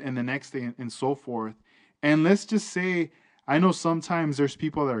and the next day, and so forth. And let's just say, I know sometimes there's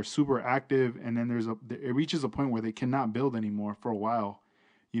people that are super active, and then it reaches a point where they cannot build anymore for a while,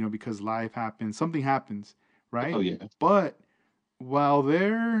 because life happens, something happens, Oh right? yeah. But while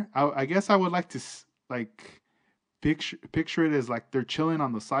they're, I guess I would like to like picture it as like they're chilling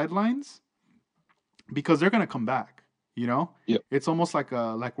on the sidelines, because they're gonna come back. Yep. It's almost like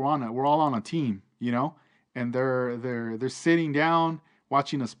we're all on a team, and they're sitting down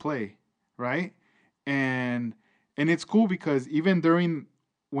watching us play, right? And it's cool because even during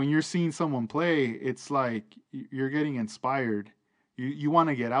when you're seeing someone play, it's like you're getting inspired. You want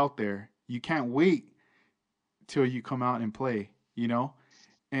to get out there. You can't wait till you come out and play,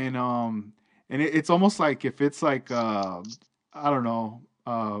 and it's almost like if it's like I don't know,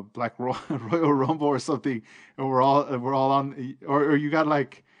 like Royal Rumble or something, and we're all on, or you got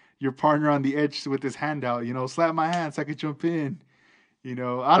like your partner on the edge with his hand out, slap my hand so I could jump in, I don't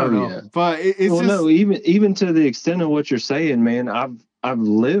Oh know, yeah. but it's Well, no, just even to the extent of what you're saying, man, I've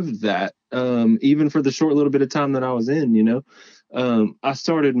lived that. Even for the short little bit of time that I was in, I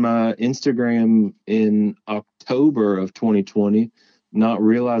started my Instagram in October of 2020, not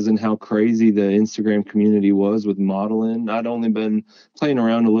realizing how crazy the Instagram community was with modeling. I'd only been playing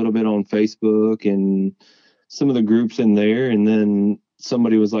around a little bit on Facebook and some of the groups in there, and then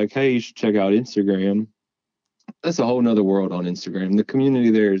somebody was like, "Hey, you should check out Instagram." That's a whole nother world on Instagram. The community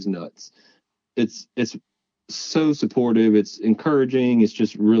there is nuts. It's so supportive. It's encouraging. It's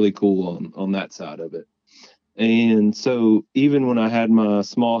just really cool on that side of it. And so even when I had my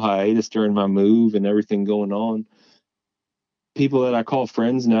small hiatus during my move and everything going on, people that I call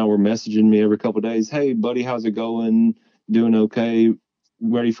friends now were messaging me every couple of days. Hey, buddy, how's it going? Doing okay?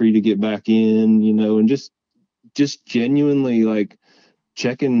 Ready for you to get back in, and just genuinely like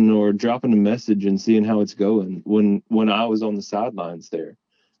checking or dropping a message and seeing how it's going when I was on the sidelines there.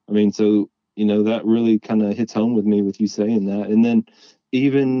 I mean, so that really kind of hits home with me with you saying that. And then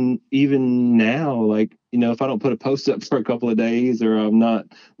even now, like, if I don't put a post up for a couple of days or I'm not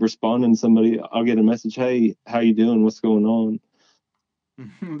responding to somebody, I'll get a message, hey, how you doing? What's going on? they're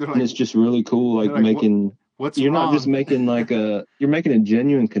And like, it's just really cool, they're like like, what? making What's you're not just wrong? making you're making a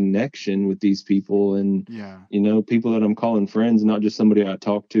genuine connection with these people, and Yeah. people that I'm calling friends, not just somebody I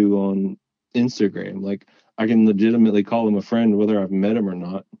talk to on Instagram. Like, I can legitimately call them a friend whether I've met them or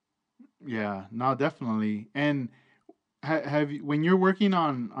not. Yeah. No, definitely. And have you, when you're working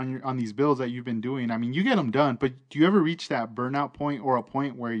on these builds that you've been doing, I mean, you get them done, but do you ever reach that burnout point or a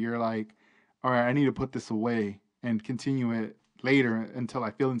point where you're like, all right, I need to put this away and continue it later until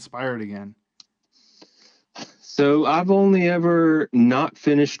I feel inspired again? So I've only ever not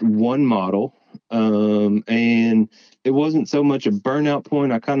finished one model, and it wasn't so much a burnout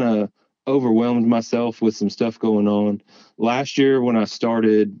point. I kind of overwhelmed myself with some stuff going on last year when I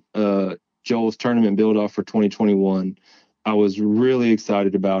started Joel's tournament build off for 2021. I was really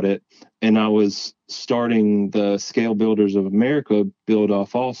excited about it, and I was starting the Scale Builders of America build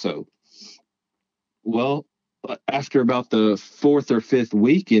off also. Well, after about the fourth or fifth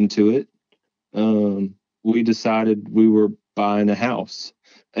week into it, we decided we were buying a house.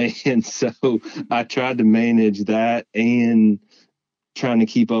 And so I tried to manage that and trying to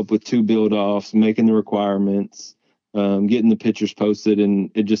keep up with two build offs, making the requirements, getting the pictures posted,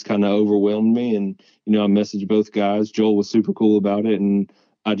 and it just kind of overwhelmed me. And, I messaged both guys. Joel was super cool about it, and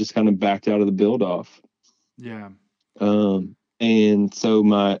I just kind of backed out of the build off. Yeah. And so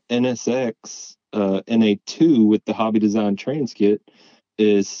my NSX NA2 with the Hobby Design Trans Kit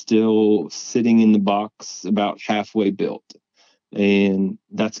is still sitting in the box about halfway built. And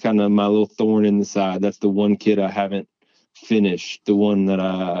that's kind of my little thorn in the side. That's the one kit I haven't finished, the one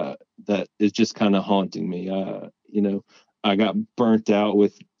that is just kind of haunting me. I got burnt out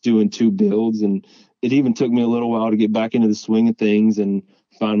with doing two builds, and it even took me a little while to get back into the swing of things and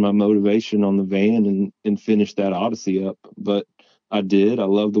find my motivation on the van and finish that Odyssey up. But I did. I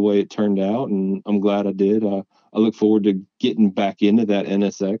love the way it turned out, and I'm glad I did. I look forward to getting back into that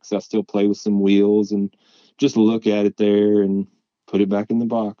NSX. I still play with some wheels and just look at it there and put it back in the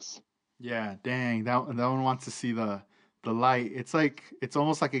box. Yeah, dang, that one wants to see the light. It's like it's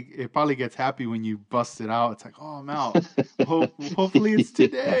almost like it probably gets happy when you bust it out. It's like, oh, I'm out. Hopefully it's Yeah.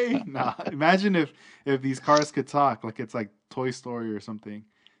 today. Nah, imagine if these cars could talk, like it's like Toy Story or something.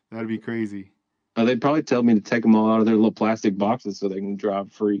 That'd be crazy, They'd probably tell me to take them all out of their little plastic boxes so they can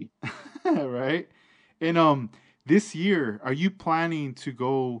drive free. right? And this year, are you planning to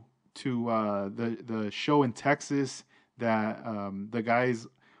go to the show in Texas that the guys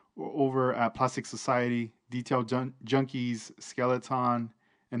over at Plastic Society, Detail Junkies, Skeleton,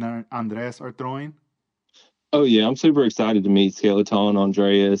 and Andres are throwing? Oh yeah, I'm super excited to meet Skeleton,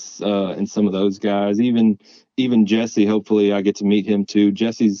 Andreas, and some of those guys. Even Jesse. Hopefully, I get to meet him too.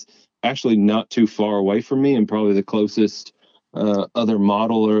 Jesse's actually not too far away from me, and probably the closest other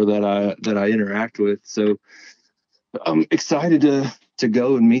modeler that I interact with. So I'm excited to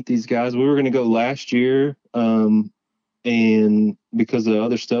go and meet these guys. We were going to go last year, and because of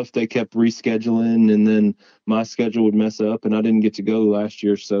other stuff, they kept rescheduling, and then my schedule would mess up, and I didn't get to go last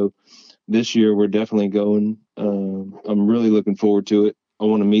year. So this year we're definitely going. I'm really looking forward to it. I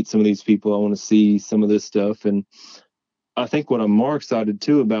want to meet some of these people. I want to see some of this stuff, and I think what I'm more excited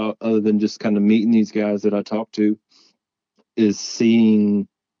too about, other than just kind of meeting these guys that I talk to, is seeing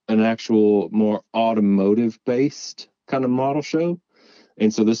an actual more automotive based kind of model show.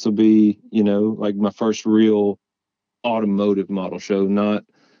 And so this will be, like my first real automotive model show, not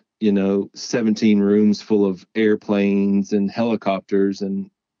 17 rooms full of airplanes and helicopters. And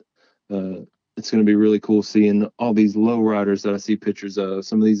it's going to be really cool seeing all these lowriders that I see pictures of,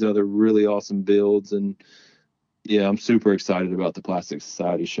 some of these other really awesome builds. And yeah, I'm super excited about the Plastic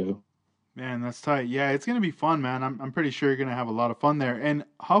Society show. Man, that's tight. Yeah, it's gonna be fun, man. I'm pretty sure you're gonna have a lot of fun there. And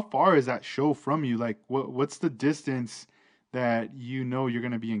how far is that show from you? Like, what's the distance that you're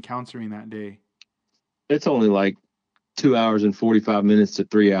gonna be encountering that day? It's only like 2 hours and 45 minutes to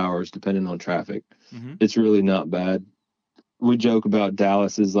 3 hours, depending on traffic. Hmm. It's really not bad. We joke about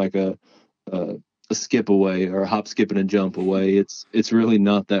Dallas is like a, a skip away or a hop, skip, and a jump away. It's really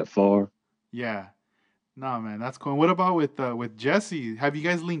not that far. Yeah. No, man, that's cool. What about with Jesse? Have you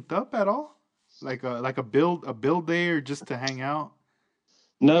guys linked up at all? like a build day or just to hang out?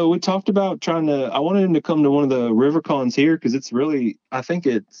 No, we talked about trying to. I wanted him to come to one of the river cons here because it's really. I think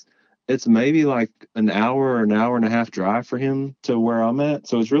it's maybe like an hour and a half drive for him to where I'm at.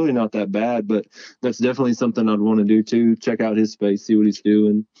 So it's really not that bad. But that's definitely something I'd want to do too. Check out his space, see what he's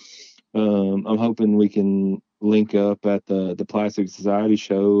doing. I'm hoping we can link up at the Plastic Society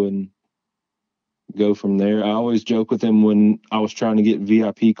show and go from there. I always joke with him when I was trying to get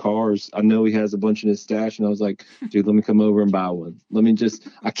VIP cars. I know he has a bunch in his stash, and I was like, dude, let me come over and buy one.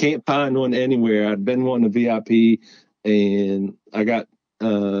 I can't find one anywhere. I'd been wanting a VIP, and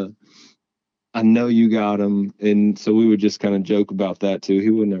uh, I know you got them. And so we would just kind of joke about that too. He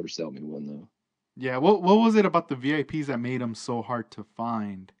would never sell me one though. Yeah, what was it about the VIPs that made them so hard to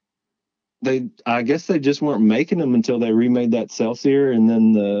find? I guess they just weren't making them until they remade that Celsior, and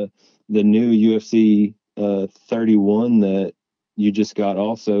then the new UFC 31 that you just got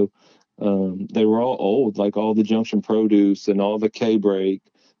also. They were all old, like all the Junction Produce and all the K Brake.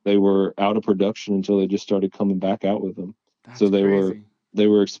 They were out of production until they just started coming back out with them. So That's crazy. they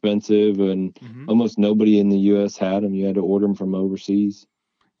were expensive, and Hmm. almost nobody in the U.S. had them. You had to order them from overseas.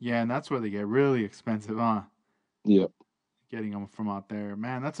 Yeah, and that's where they get really expensive, huh? Yeah. Getting them from out there.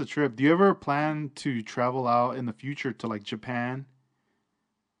 Man, that's a trip. Do you ever plan to travel out in the future to like Japan?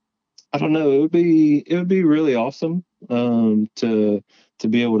 I don't know. It would be really awesome to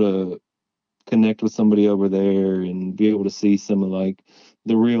be able to connect with somebody over there and be able to see some of like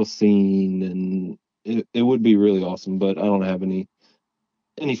the real scene, and it would be really awesome. But I don't have any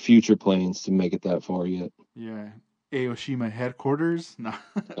future plans to make it that far yet. Yeah. Aoshima headquarters? No.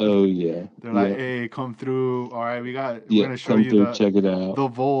 Oh yeah, They're like, yeah, hey, come through. All right, we're yeah. gonna show Come you through, check it out. the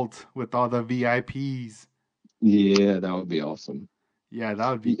vault with all the VIPs. Yeah, that would be awesome. Yeah, that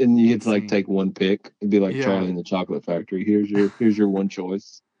would be And you get to like insane. take one pick. It'd be like Yeah. Charlie in the Chocolate Factory. Here's your one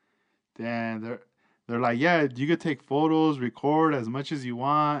choice. Damn, they're like, yeah, you could take photos, record as much as you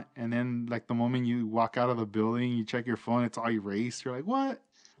want, and then like the moment you walk out of the building, you check your phone, it's all erased. You're like, what?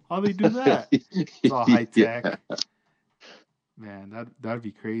 How they do that? It's all high Yeah. tech. Man, that'd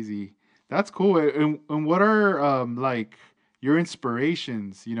be crazy. That's cool. And what are like your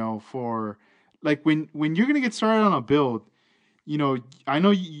inspirations, for like when you're gonna get started on a build, I know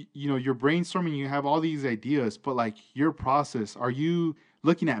you're brainstorming, you have all these ideas, but like your process, are you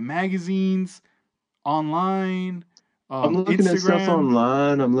looking at magazines, online, I'm looking at stuff Instagram?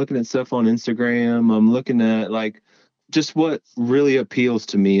 online. I'm looking at stuff on Instagram. I'm looking at like just what really appeals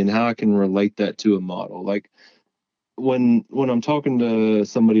to me and how I can relate that to a model. Like when I'm talking to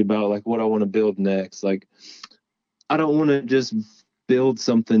somebody about like what I want to build next, like I don't want to just build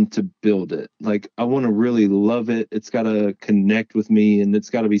something to build it. Like I want to really love it. It's got to connect with me, and it's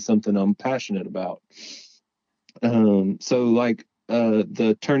got to be something I'm passionate about. So like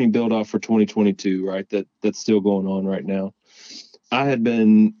the turning build off for 2022, right? That's still going on right now. I had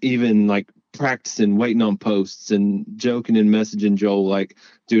been even like practicing, waiting on posts and joking and messaging Joel like,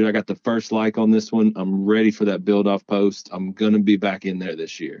 dude, I got the first like on this one. I'm ready for that build off post. I'm gonna be back in there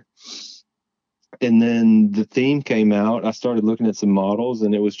this year. And then the theme came out. I started looking at some models,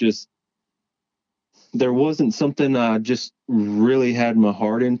 and it was just there wasn't something I just really had my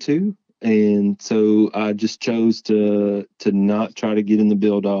heart into. And so I just chose to not try to get in the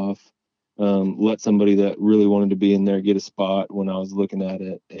build off. Let somebody that really wanted to be in there get a spot when I was looking at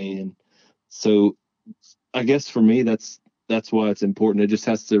it. And so I guess for me that's why it's important. It just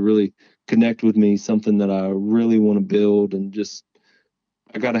has to really connect with me, something that I really want to build, and just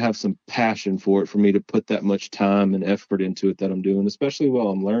I got to have some passion for me to put that much time and effort into it that I'm doing, especially while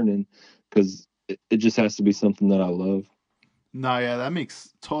I'm learning, because it just has to be something that I love. No, yeah, that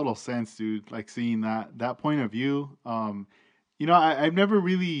makes total sense, dude. Like seeing that point of view. I've never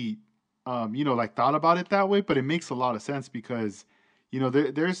really like thought about it that way, but it makes a lot of sense because,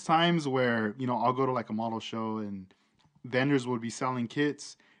 there's times where, I'll go to like a model show and vendors would be selling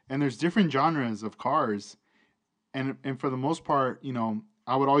kits and there's different genres of cars. And for the most part,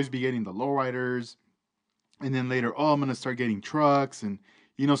 I would always be getting the lowriders, and then later, oh, I'm gonna start getting trucks and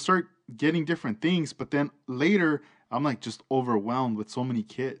start getting different things. But then later, I'm like just overwhelmed with so many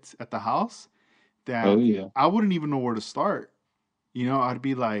kits at the house Oh that yeah. I wouldn't even know where to start. I'd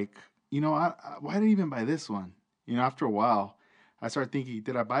be like, why did I even buy this one? After a while, I started thinking,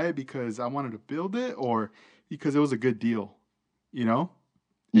 did I buy it because I wanted to build it or because it was a good deal? You know,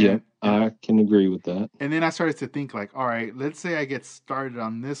 Yeah, and I can agree with that. and then I started to think like, all right, let's say I get started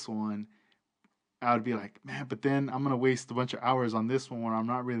on this one. I would be like, man, but then I'm gonna waste a bunch of hours on this one when I'm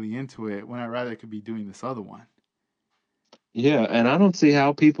not really into it. When I rather could be doing this other one. Yeah, and I don't see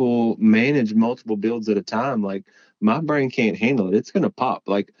how people manage multiple builds at a time. Like my brain can't handle it. It's gonna pop.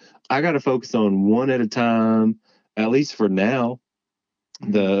 Like I got to focus on one at a time, at least for now.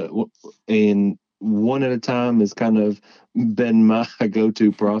 Mhm. And one at a time has kind of been my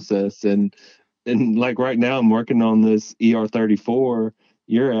go-to process. And like right now, I'm working on this ER34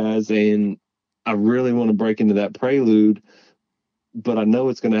 Uraz, and I really want to break into that Prelude, but I know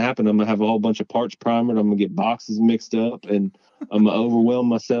it's going to happen. I'm going to have a whole bunch of parts primered. I'm going to get boxes mixed up, and I'm going to overwhelm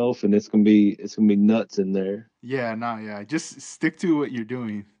myself, and it's going to be nuts in there. Yeah, no, yeah. Just stick to what you're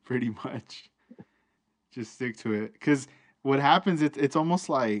doing, pretty much. Just stick to it, because what happens, it's almost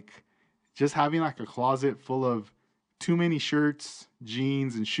like just having like a closet full of too many shirts,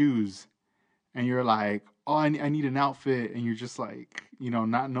 jeans, and shoes, and you're like, oh, I need an outfit, and you're just like,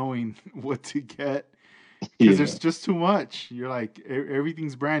 not knowing what to get because Yeah. there's just too much. You're like,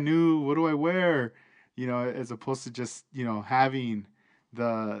 everything's brand new. What do I wear? As opposed to just having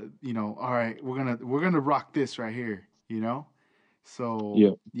all right, we're gonna rock this right here. So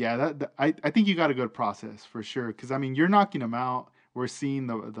Yeah. yeah, I think you got a good process for sure. Because I mean, you're knocking them out. We're seeing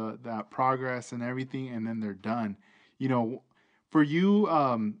the that progress and everything, and then they're done. You know, for you,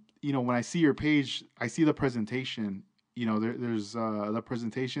 when I see your page, I see the presentation. There's the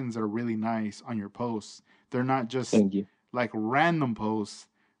presentations that are really nice on your posts. They're not just Thank you. like random posts.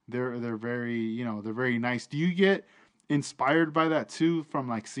 They're very they're very nice. Do you get inspired by that too from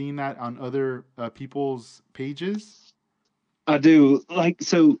like seeing that on other people's pages? I do. Like,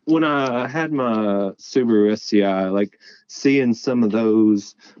 so when I had my Subaru STI, like seeing some of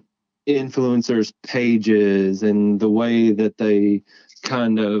those influencers' pages and the way that they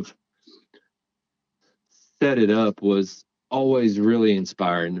kind of set it up was always really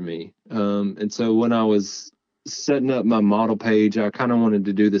inspiring to me. And so when I was setting up my model page, I kind of wanted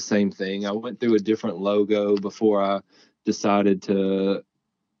to do the same thing. I went through a different logo before I decided to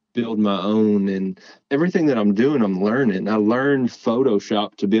build my own, and everything that I'm doing, I'm learning. I learned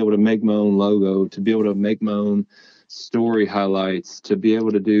Photoshop to be able to make my own logo, to be able to make my own story highlights, to be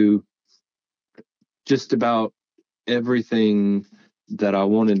able to do just about everything that I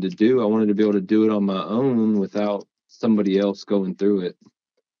wanted to do. I wanted to be able to do it on my own without somebody else going through it,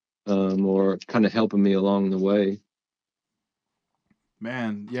 or kind of helping me along the way.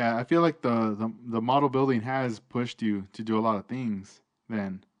 Man, yeah, I feel like the model building has pushed you to do a lot of things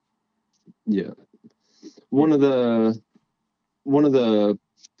then. Yeah. Yeah. One of the one of the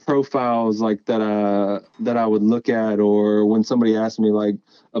profiles like that I would look at, or when somebody asked me like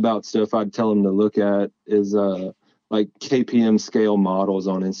about stuff I'd tell them to look at, is like KPM scale models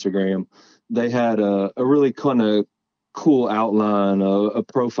on Instagram. They had a really kind of cool outline, a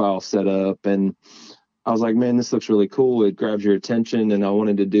profile set up, and I was like, man, this looks really cool. It grabs your attention, and I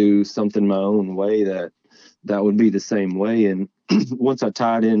wanted to do something my own way that would be the same way. And once I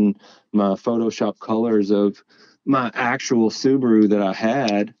tied in my Photoshop colors of my actual Subaru that I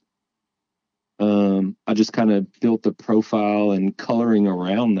had, I just kind of built the profile and coloring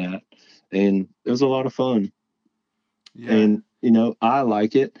around that, and it was a lot of fun. Yeah. And I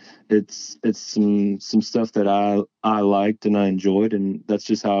like it. It's some stuff that I liked and I enjoyed, and that's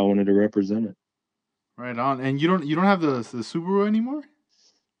just how I wanted to represent it. Right on. And you don't have the Subaru anymore?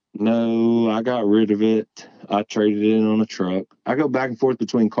 No, I got rid of it. I traded it in on a truck. I go back and forth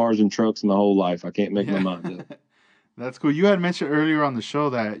between cars and trucks my whole life. I can't make my Yeah. mind up. That's cool. You had mentioned earlier on the show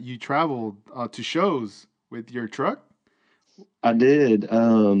that you traveled to shows with your truck. I did.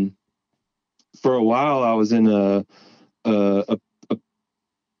 For a while, I was in a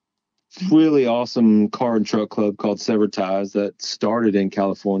really awesome car and truck club called Sever Ties that started in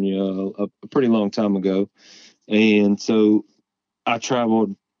California a pretty long time ago. And so I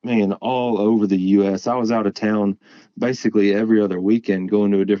traveled, man, all over the U.S. I was out of town basically every other weekend,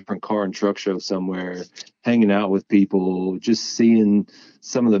 going to a different car and truck show somewhere, hanging out with people, just seeing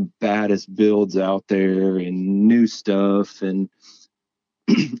some of the baddest builds out there and new stuff. And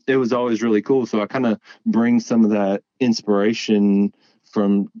it was always really cool. So I kind of bring some of that inspiration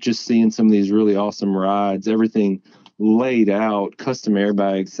from just seeing some of these really awesome rides, everything laid out, custom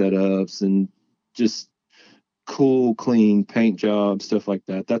airbag setups, and just cool, clean paint jobs, stuff like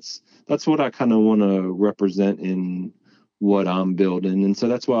that. That's what I kind of want to represent in what I'm building. And so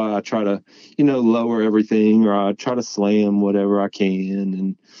that's why I try to, lower everything, or I try to slam whatever I can.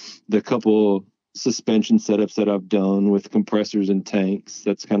 And the couple suspension setups that I've done with compressors and tanks,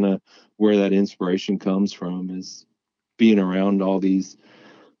 that's kind of where that inspiration comes from, is being around all these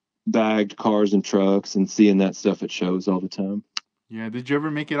bagged cars and trucks and seeing that stuff at shows all the time. Yeah. Did you ever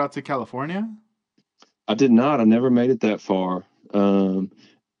make it out to California? I did not. I never made it that far.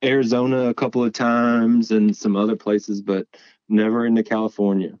 Arizona a couple of times and some other places, but never into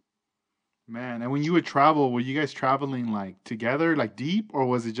California. Man, and when you would travel, were you guys traveling like together, like deep, or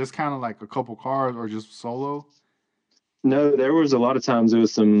was it just kind of like a couple cars or just solo? No, there was a lot of times there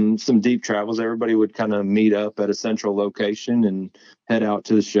was some deep travels. Everybody would kind of meet up at a central location and head out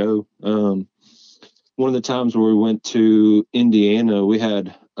to the show. One of the times where we went to Indiana, we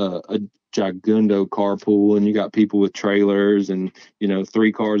had a gigundo carpool, and you got people with trailers, and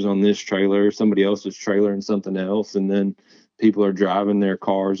three cars on this trailer, somebody else's trailer, and something else, and then people are driving their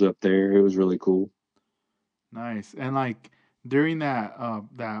cars up there. It was really cool. Nice. And like during that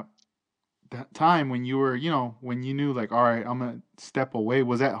time when you were, when you knew like, all right, I'm gonna step away,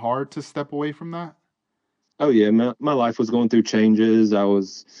 was that hard to step away from that? Oh yeah, my life was going through changes. I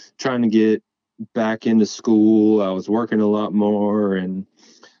was trying to get back into school. I was working a lot more, and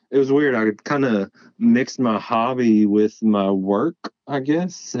it was weird. I kind of mixed my hobby with my work, I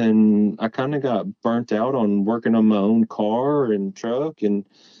guess, and I kind of got burnt out on working on my own car and truck, and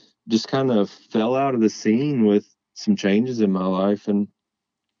just kind of fell out of the scene with some changes in my life. And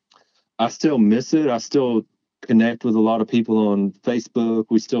I still miss it. I still connect with a lot of people on Facebook.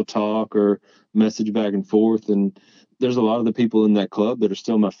 We still talk or message back and forth. And there's a lot of the people in that club that are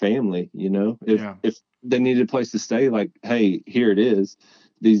still my family. Yeah. If they needed a place to stay, like, hey, here it is.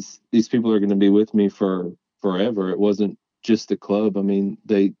 These people are going to be with me for forever. It wasn't just the club. I mean,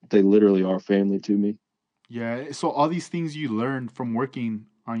 they literally are family to me. Yeah. So all these things you learned from working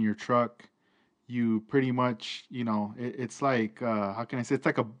on your truck, you pretty much, it's like how can I say, it's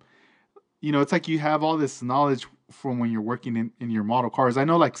like it's like you have all this knowledge from when you're working in your model cars. I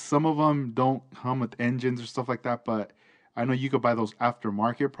know like some of them don't come with engines or stuff like that, but I know you could buy those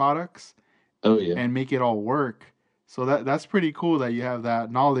aftermarket products Oh yeah, and make it all work. So that's pretty cool that you have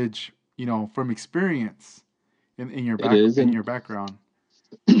that knowledge, from experience in your it is. in And your background.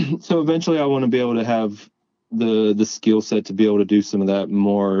 so eventually I want to be able to have the skill set to be able to do some of that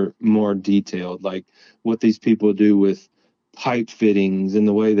more detailed, like what these people do with pipe fittings and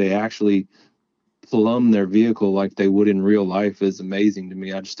the way they actually plumb their vehicle like they would in real life is amazing to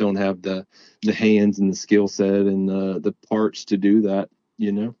me. I just don't have the hands and the skill set and the parts to do that,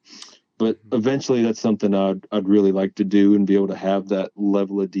 you know. But Mhm. eventually that's something I'd really like to do and be able to have that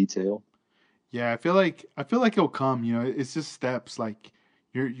level of detail. Yeah, I feel like it'll come. It's just steps. Like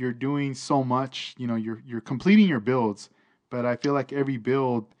you're doing so much. You're completing your builds, but I feel like every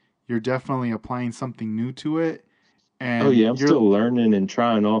build you're definitely applying something new to it, Oh and yeah, I'm you're still learning and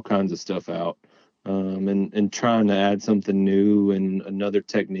trying all kinds of stuff out, and trying to add something new and another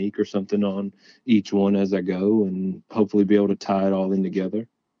technique or something on each one as I go, and hopefully be able to tie it all in together.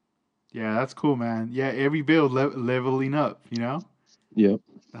 yeah, that's cool, man. Yeah, every build leveling up. Yep.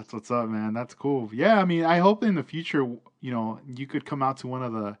 That's what's up, man. That's cool. Yeah, I mean, I hope in the future, you could come out to one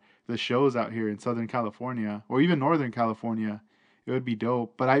of the shows out here in Southern California or even Northern California. It would be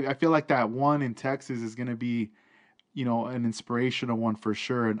dope. But I feel like that one in Texas is gonna be, an inspirational one for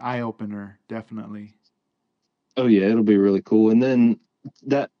sure, an eye opener, definitely. Oh yeah, it'll be really cool. And then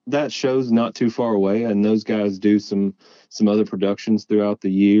that show's not too far away, and those guys do some other productions throughout the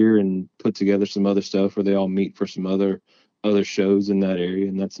year and put together some other stuff where they all meet for some other shows in that area,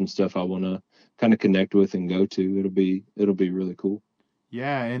 and that's some stuff I want to kind of connect with and go to. It'll be really cool.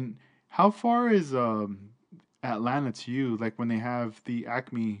 Yeah, and how far is Atlanta to you? Like when they have the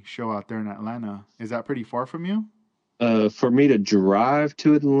Acme show out there in Atlanta, is that pretty far from you? For me to drive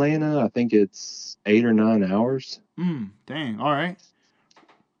to Atlanta, I think it's 8 or 9 hours. Dang. All right.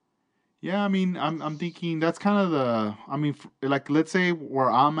 Yeah, I mean, I'm thinking that's kind of I mean, like let's say where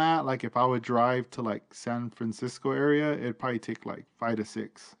I'm at, like if I would drive to like San Francisco area, it'd probably take like 5 to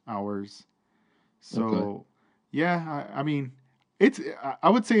 6 hours. Okay. So, yeah, I mean, I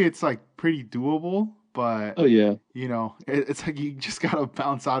would say it's like pretty doable, but Oh yeah. it's like you just gotta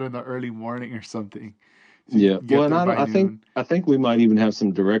bounce out in the early morning or something, so you Yeah. can Well, get and there I don't, by I think noon. I think we might even have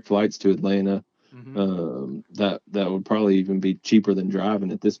some direct flights to Atlanta. Hmm. That would probably even be cheaper than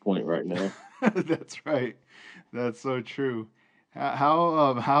driving at this point right now. That's right. That's so true.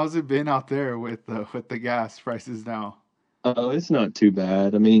 How's it been out there with the gas prices now? Oh, it's not too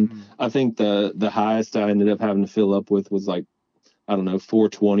bad. I mean, Mm, I think the highest I ended up having to fill up with was like, I don't know,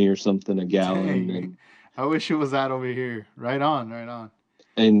 420 or something a gallon, dang, I wish it was that over here. Right on, right on.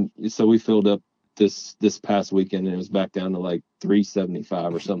 and so we filled up this past weekend, and it was back down to like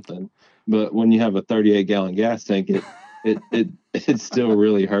 375 or something. But when you have a 38-gallon gas tank, it still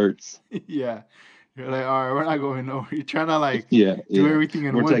really hurts. Yeah, you're like, all right, we're not going nowhere. You're trying to like Yeah, do yeah. everything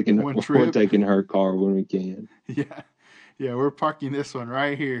in We're one taking one we're trip. taking her car when we can. Yeah, yeah, we're parking this one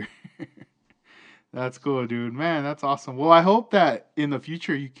right here. That's cool, dude. Man, that's awesome. Well, I hope that in the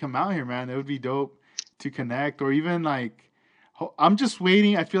future you come out here, man. It would be dope to connect, or even like, I'm just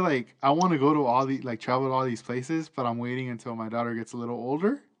waiting. I feel like I want to go to all the like travel to all these places, but I'm waiting until my daughter gets a little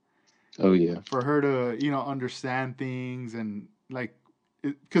older Oh yeah. for her to, understand things and like,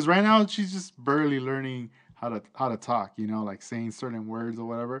 because right now she's just barely learning how to talk, like saying certain words or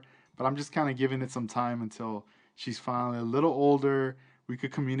whatever. But I'm just kind of giving it some time until she's finally a little older. We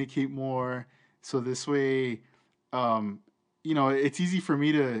could communicate more, so this way, um, it's easy for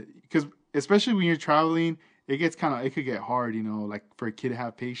me to, because especially when you're traveling, it could get hard, like for a kid to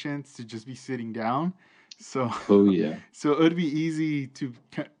have patience to just be sitting down. So Oh yeah. so it would be easy to,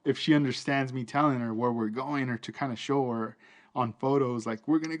 if she understands me telling her where we're going, or to kind of show her on photos like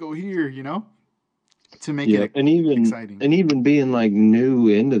we're gonna go here, to make Yeah. it exciting. And even being like new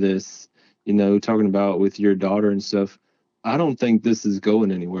into this, talking about with your daughter and stuff, I don't think this is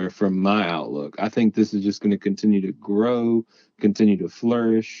going anywhere from my outlook. I think this is just going to continue to grow, continue to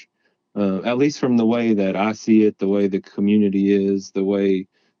flourish. At least from the way that I see it, the way the community is, the way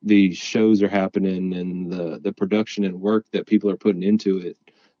the shows are happening, and the production and work that people are putting into it.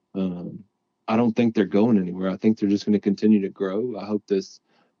 Um, I don't think they're going anywhere. I think they're just going to continue to grow. I hope this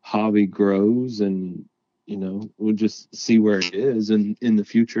hobby grows, and we'll just see where it is in the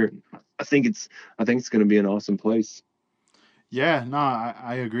future. I think it's I think it's going to be an awesome place. Yeah, no,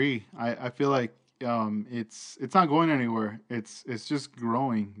 I agree. I feel like it's not going anywhere. It's just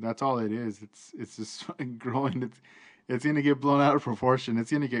growing. That's all it is. It's just growing. It's gonna get blown out of proportion.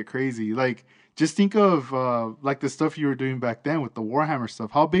 It's gonna get crazy. Like, just think of like the stuff you were doing back then with the Warhammer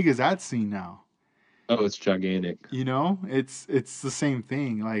stuff. How big is that scene now? Oh, it's gigantic. It's the same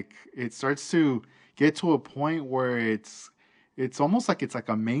thing. Like, it starts to get to a point where it's almost like it's like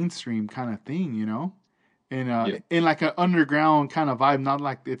a mainstream kind of thing, Yeah. in like an underground kind of vibe, not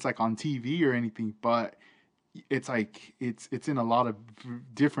like it's like on TV or anything, but it's like it's in a lot of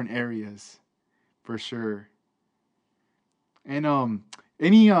different areas for sure. And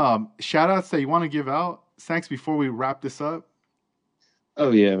any shout outs that you want to give out, thanks, before we wrap this up?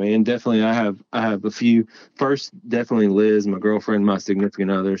 Oh yeah, man. Definitely. I have a few. First, definitely Liz, my girlfriend, my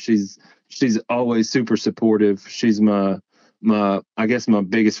significant other. She's always super supportive. She's my I guess my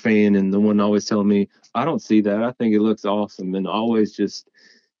biggest fan, and the one always telling me, I don't see that. I think it looks awesome, and always just,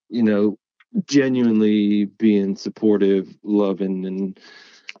 you know, genuinely being supportive, loving, and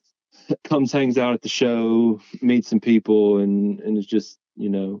comes, hangs out at the show, meets some people, and is just,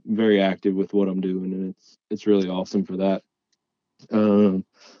 very active with what I'm doing, and it's really awesome for that. Um,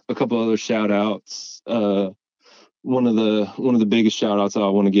 a couple other shout outs. One of the biggest shout outs I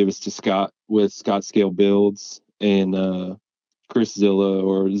want to give is to Scott with Scott Scale Builds, and Chris Zilla,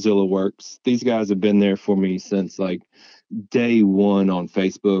 or Zilla Works. These guys have been there for me since like day one on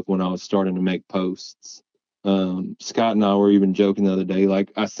Facebook when I was starting to make posts. Scott and I were even joking the other day.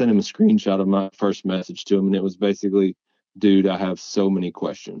 Like, I sent him a screenshot of my first message to him, and it was basically, "Dude, I have so many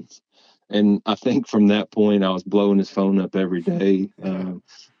questions." And I think from that point, I was blowing his phone up every day.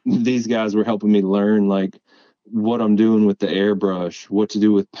 These guys were helping me learn like what I'm doing with the airbrush, what to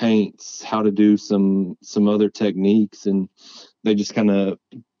do with paints, how to do some other techniques, and they just kind of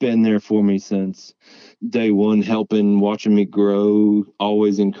been there for me since day one, helping, watching me grow,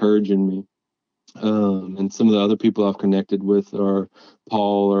 always encouraging me. And some of the other people I've connected with are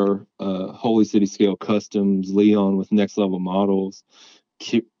Paul, or Holy City Scale Customs, Leon with Next Level Models,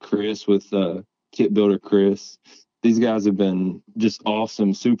 Chris with Kit Builder Chris. These guys have been just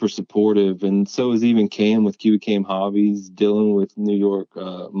awesome, super supportive, and so is even Cam with Cuba Cam Hobbies, Dylan with New York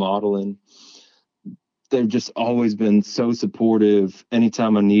Modeling. They've just always been so supportive.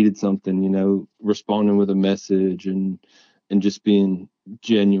 Anytime I needed something, responding with a message, and just being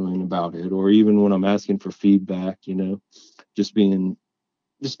genuine about it. Or even when I'm asking for feedback, just being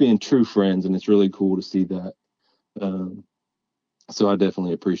just being true friends, and it's really cool to see that. Um, so I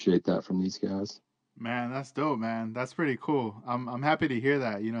definitely appreciate that from these guys. Man, that's dope, man. That's pretty cool. I'm happy to hear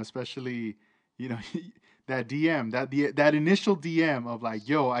that. Especially, you know, that DM, that initial DM of like,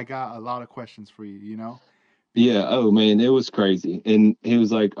 "Yo, I got a lot of questions for you." Be- Yeah. Oh man, it was crazy. And he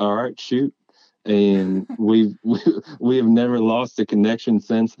was like, "All right, shoot." And we have never lost a connection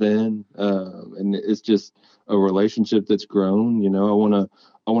since then. And it's just a relationship that's grown.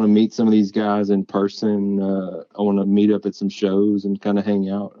 I want to meet some of these guys in person. I want to meet up at some shows and kind of hang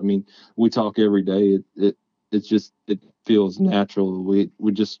out. I mean, we talk every day. It's just, it feels natural.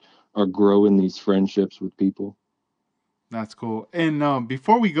 We just are growing these friendships with people. that's cool. And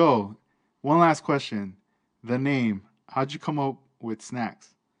before we go, one last question: the name. How'd you come up with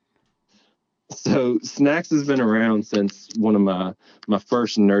snacks? So Snacks has been around since one of my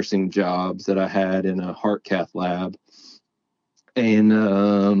first nursing jobs that I had in a heart cath lab.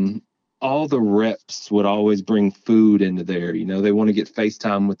 And all the reps would always bring food into there. You know, they want to get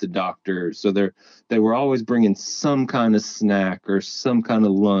FaceTime with the doctor, so they were always bringing some kind of snack or some kind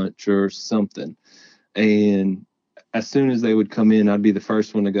of lunch or something. And as soon as they would come in, I'd be the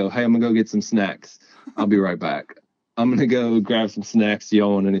first one to go, "Hey, I'm gonna go get some snacks. I'll be right back. I'm gonna go grab some snacks.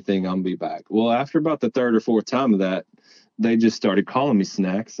 Y'all want anything? I'll be back." Well, after about the third or fourth time of that, they just started calling me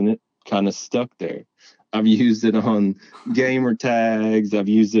Snacks, and it kind of stuck there. I've used it on gamer tags. I've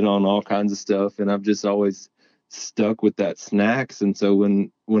used it on all kinds of stuff, and I've just always stuck with that Snacks. And so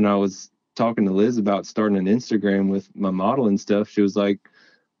when I was talking to Liz about starting an Instagram with my model and stuff, she was like,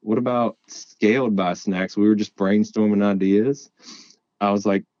 "What about Scaled by Snacks?" We were just brainstorming ideas. I was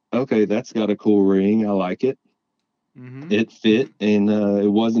like, "Okay, that's got a cool ring. I like it. Mm-hmm. It fit, and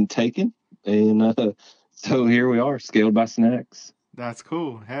it wasn't taken." And so here we are, Scaled by Snacks. That's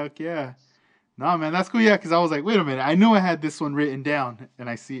cool. Heck yeah. No, man, that's cool. Yeah, because I was like, wait a minute, I know I had this one written down, and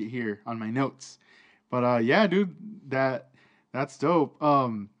I see it here on my notes. But yeah, dude, that's dope.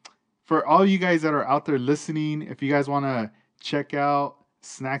 For all you guys that are out there listening, if you guys want to check out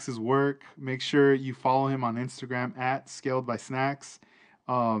Snacks' work, make sure you follow him on Instagram at Scaled by Snacks.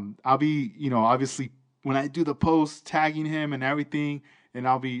 I'll be, obviously when I do the post, tagging him and everything, and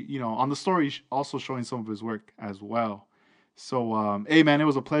I'll be, on the story also showing some of his work as well. So, hey, man, it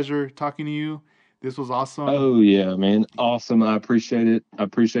was a pleasure talking to you. This was awesome. Oh yeah, man. Awesome. I appreciate it. I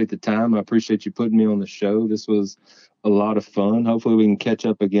appreciate the time. I appreciate you putting me on the show. This was a lot of fun. Hopefully we can catch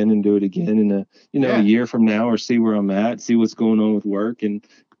up again and do it again in a Yeah, year from now, or see where I'm at, see what's going on with work, and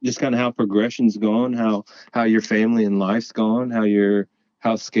just kind of how progression's gone, how your family and life's gone,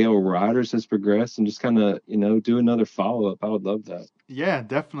 how Scale Riders has progressed, and just kind of, do another follow up. I would love that. yeah,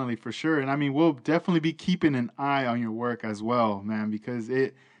 definitely for sure. And I mean, we'll definitely be keeping an eye on your work as well, man, because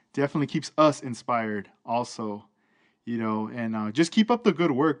it definitely keeps us inspired also. And just keep up the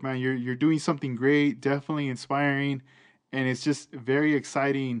good work, man. You're doing something great, definitely inspiring, and it's just very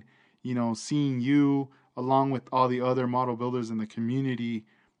exciting, seeing you along with all the other model builders in the community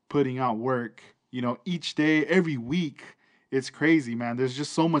putting out work, each day, every week. It's crazy, man. There's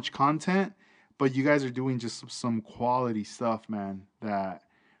just so much content, but you guys are doing just some quality stuff, man. That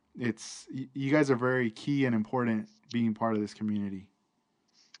you guys are very key and important being part of this community.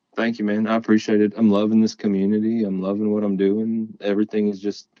 Thank you, man. I appreciate it. I'm loving this community. I'm loving what I'm doing. Everything is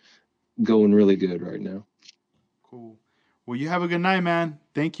just going really good right now. Cool. Well, you have a good night, man.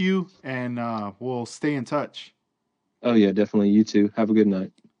 Thank you, and we'll stay in touch. Oh yeah, definitely. You too. Have a good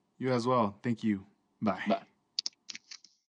night. You as well. Thank you. Bye. Bye.